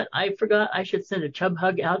you know what? I forgot I should send a chub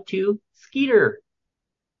hug out to Skeeter,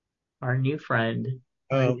 our new friend.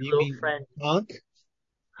 Oh, you mean friend. Gonk?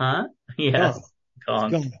 Huh? Yes.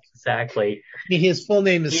 Gonk. Exactly. I mean, his full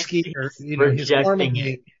name is Skeeter. His formal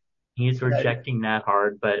name. He's rejecting that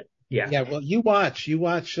hard, but yeah. Yeah, well, you watch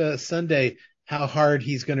Sunday how hard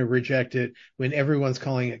he's going to reject it when everyone's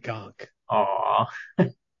calling it Gonk. Aw.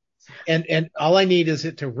 And all I need is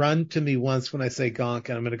it to run to me once when I say Gonk,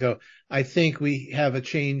 and I'm going to go, I think we have a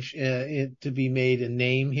change to be made in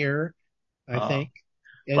name here, I think.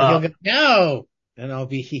 And he'll go, no! And I'll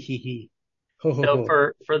be hee. Ho, ho, so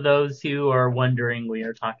ho. For those who are wondering, we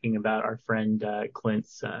are talking about our friend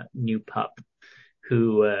Clint's new pup,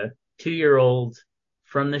 who 2-year-old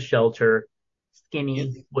from the shelter,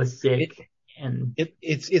 skinny, was sick, and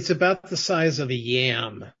it's about the size of a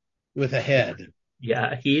yam with a head.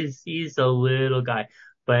 Yeah, he's a little guy,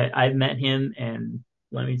 but I've met him, and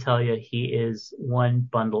let me tell you, he is one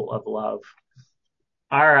bundle of love.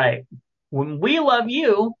 All right, when we love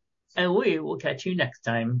you, and we will catch you next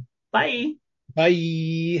time. Bye.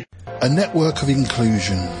 Bye. A network of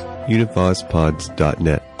inclusion.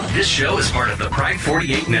 UnivazPods.net. This show is part of the Pride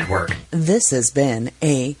 48 network. This has been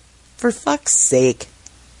a For Fuck's Sake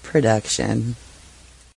production.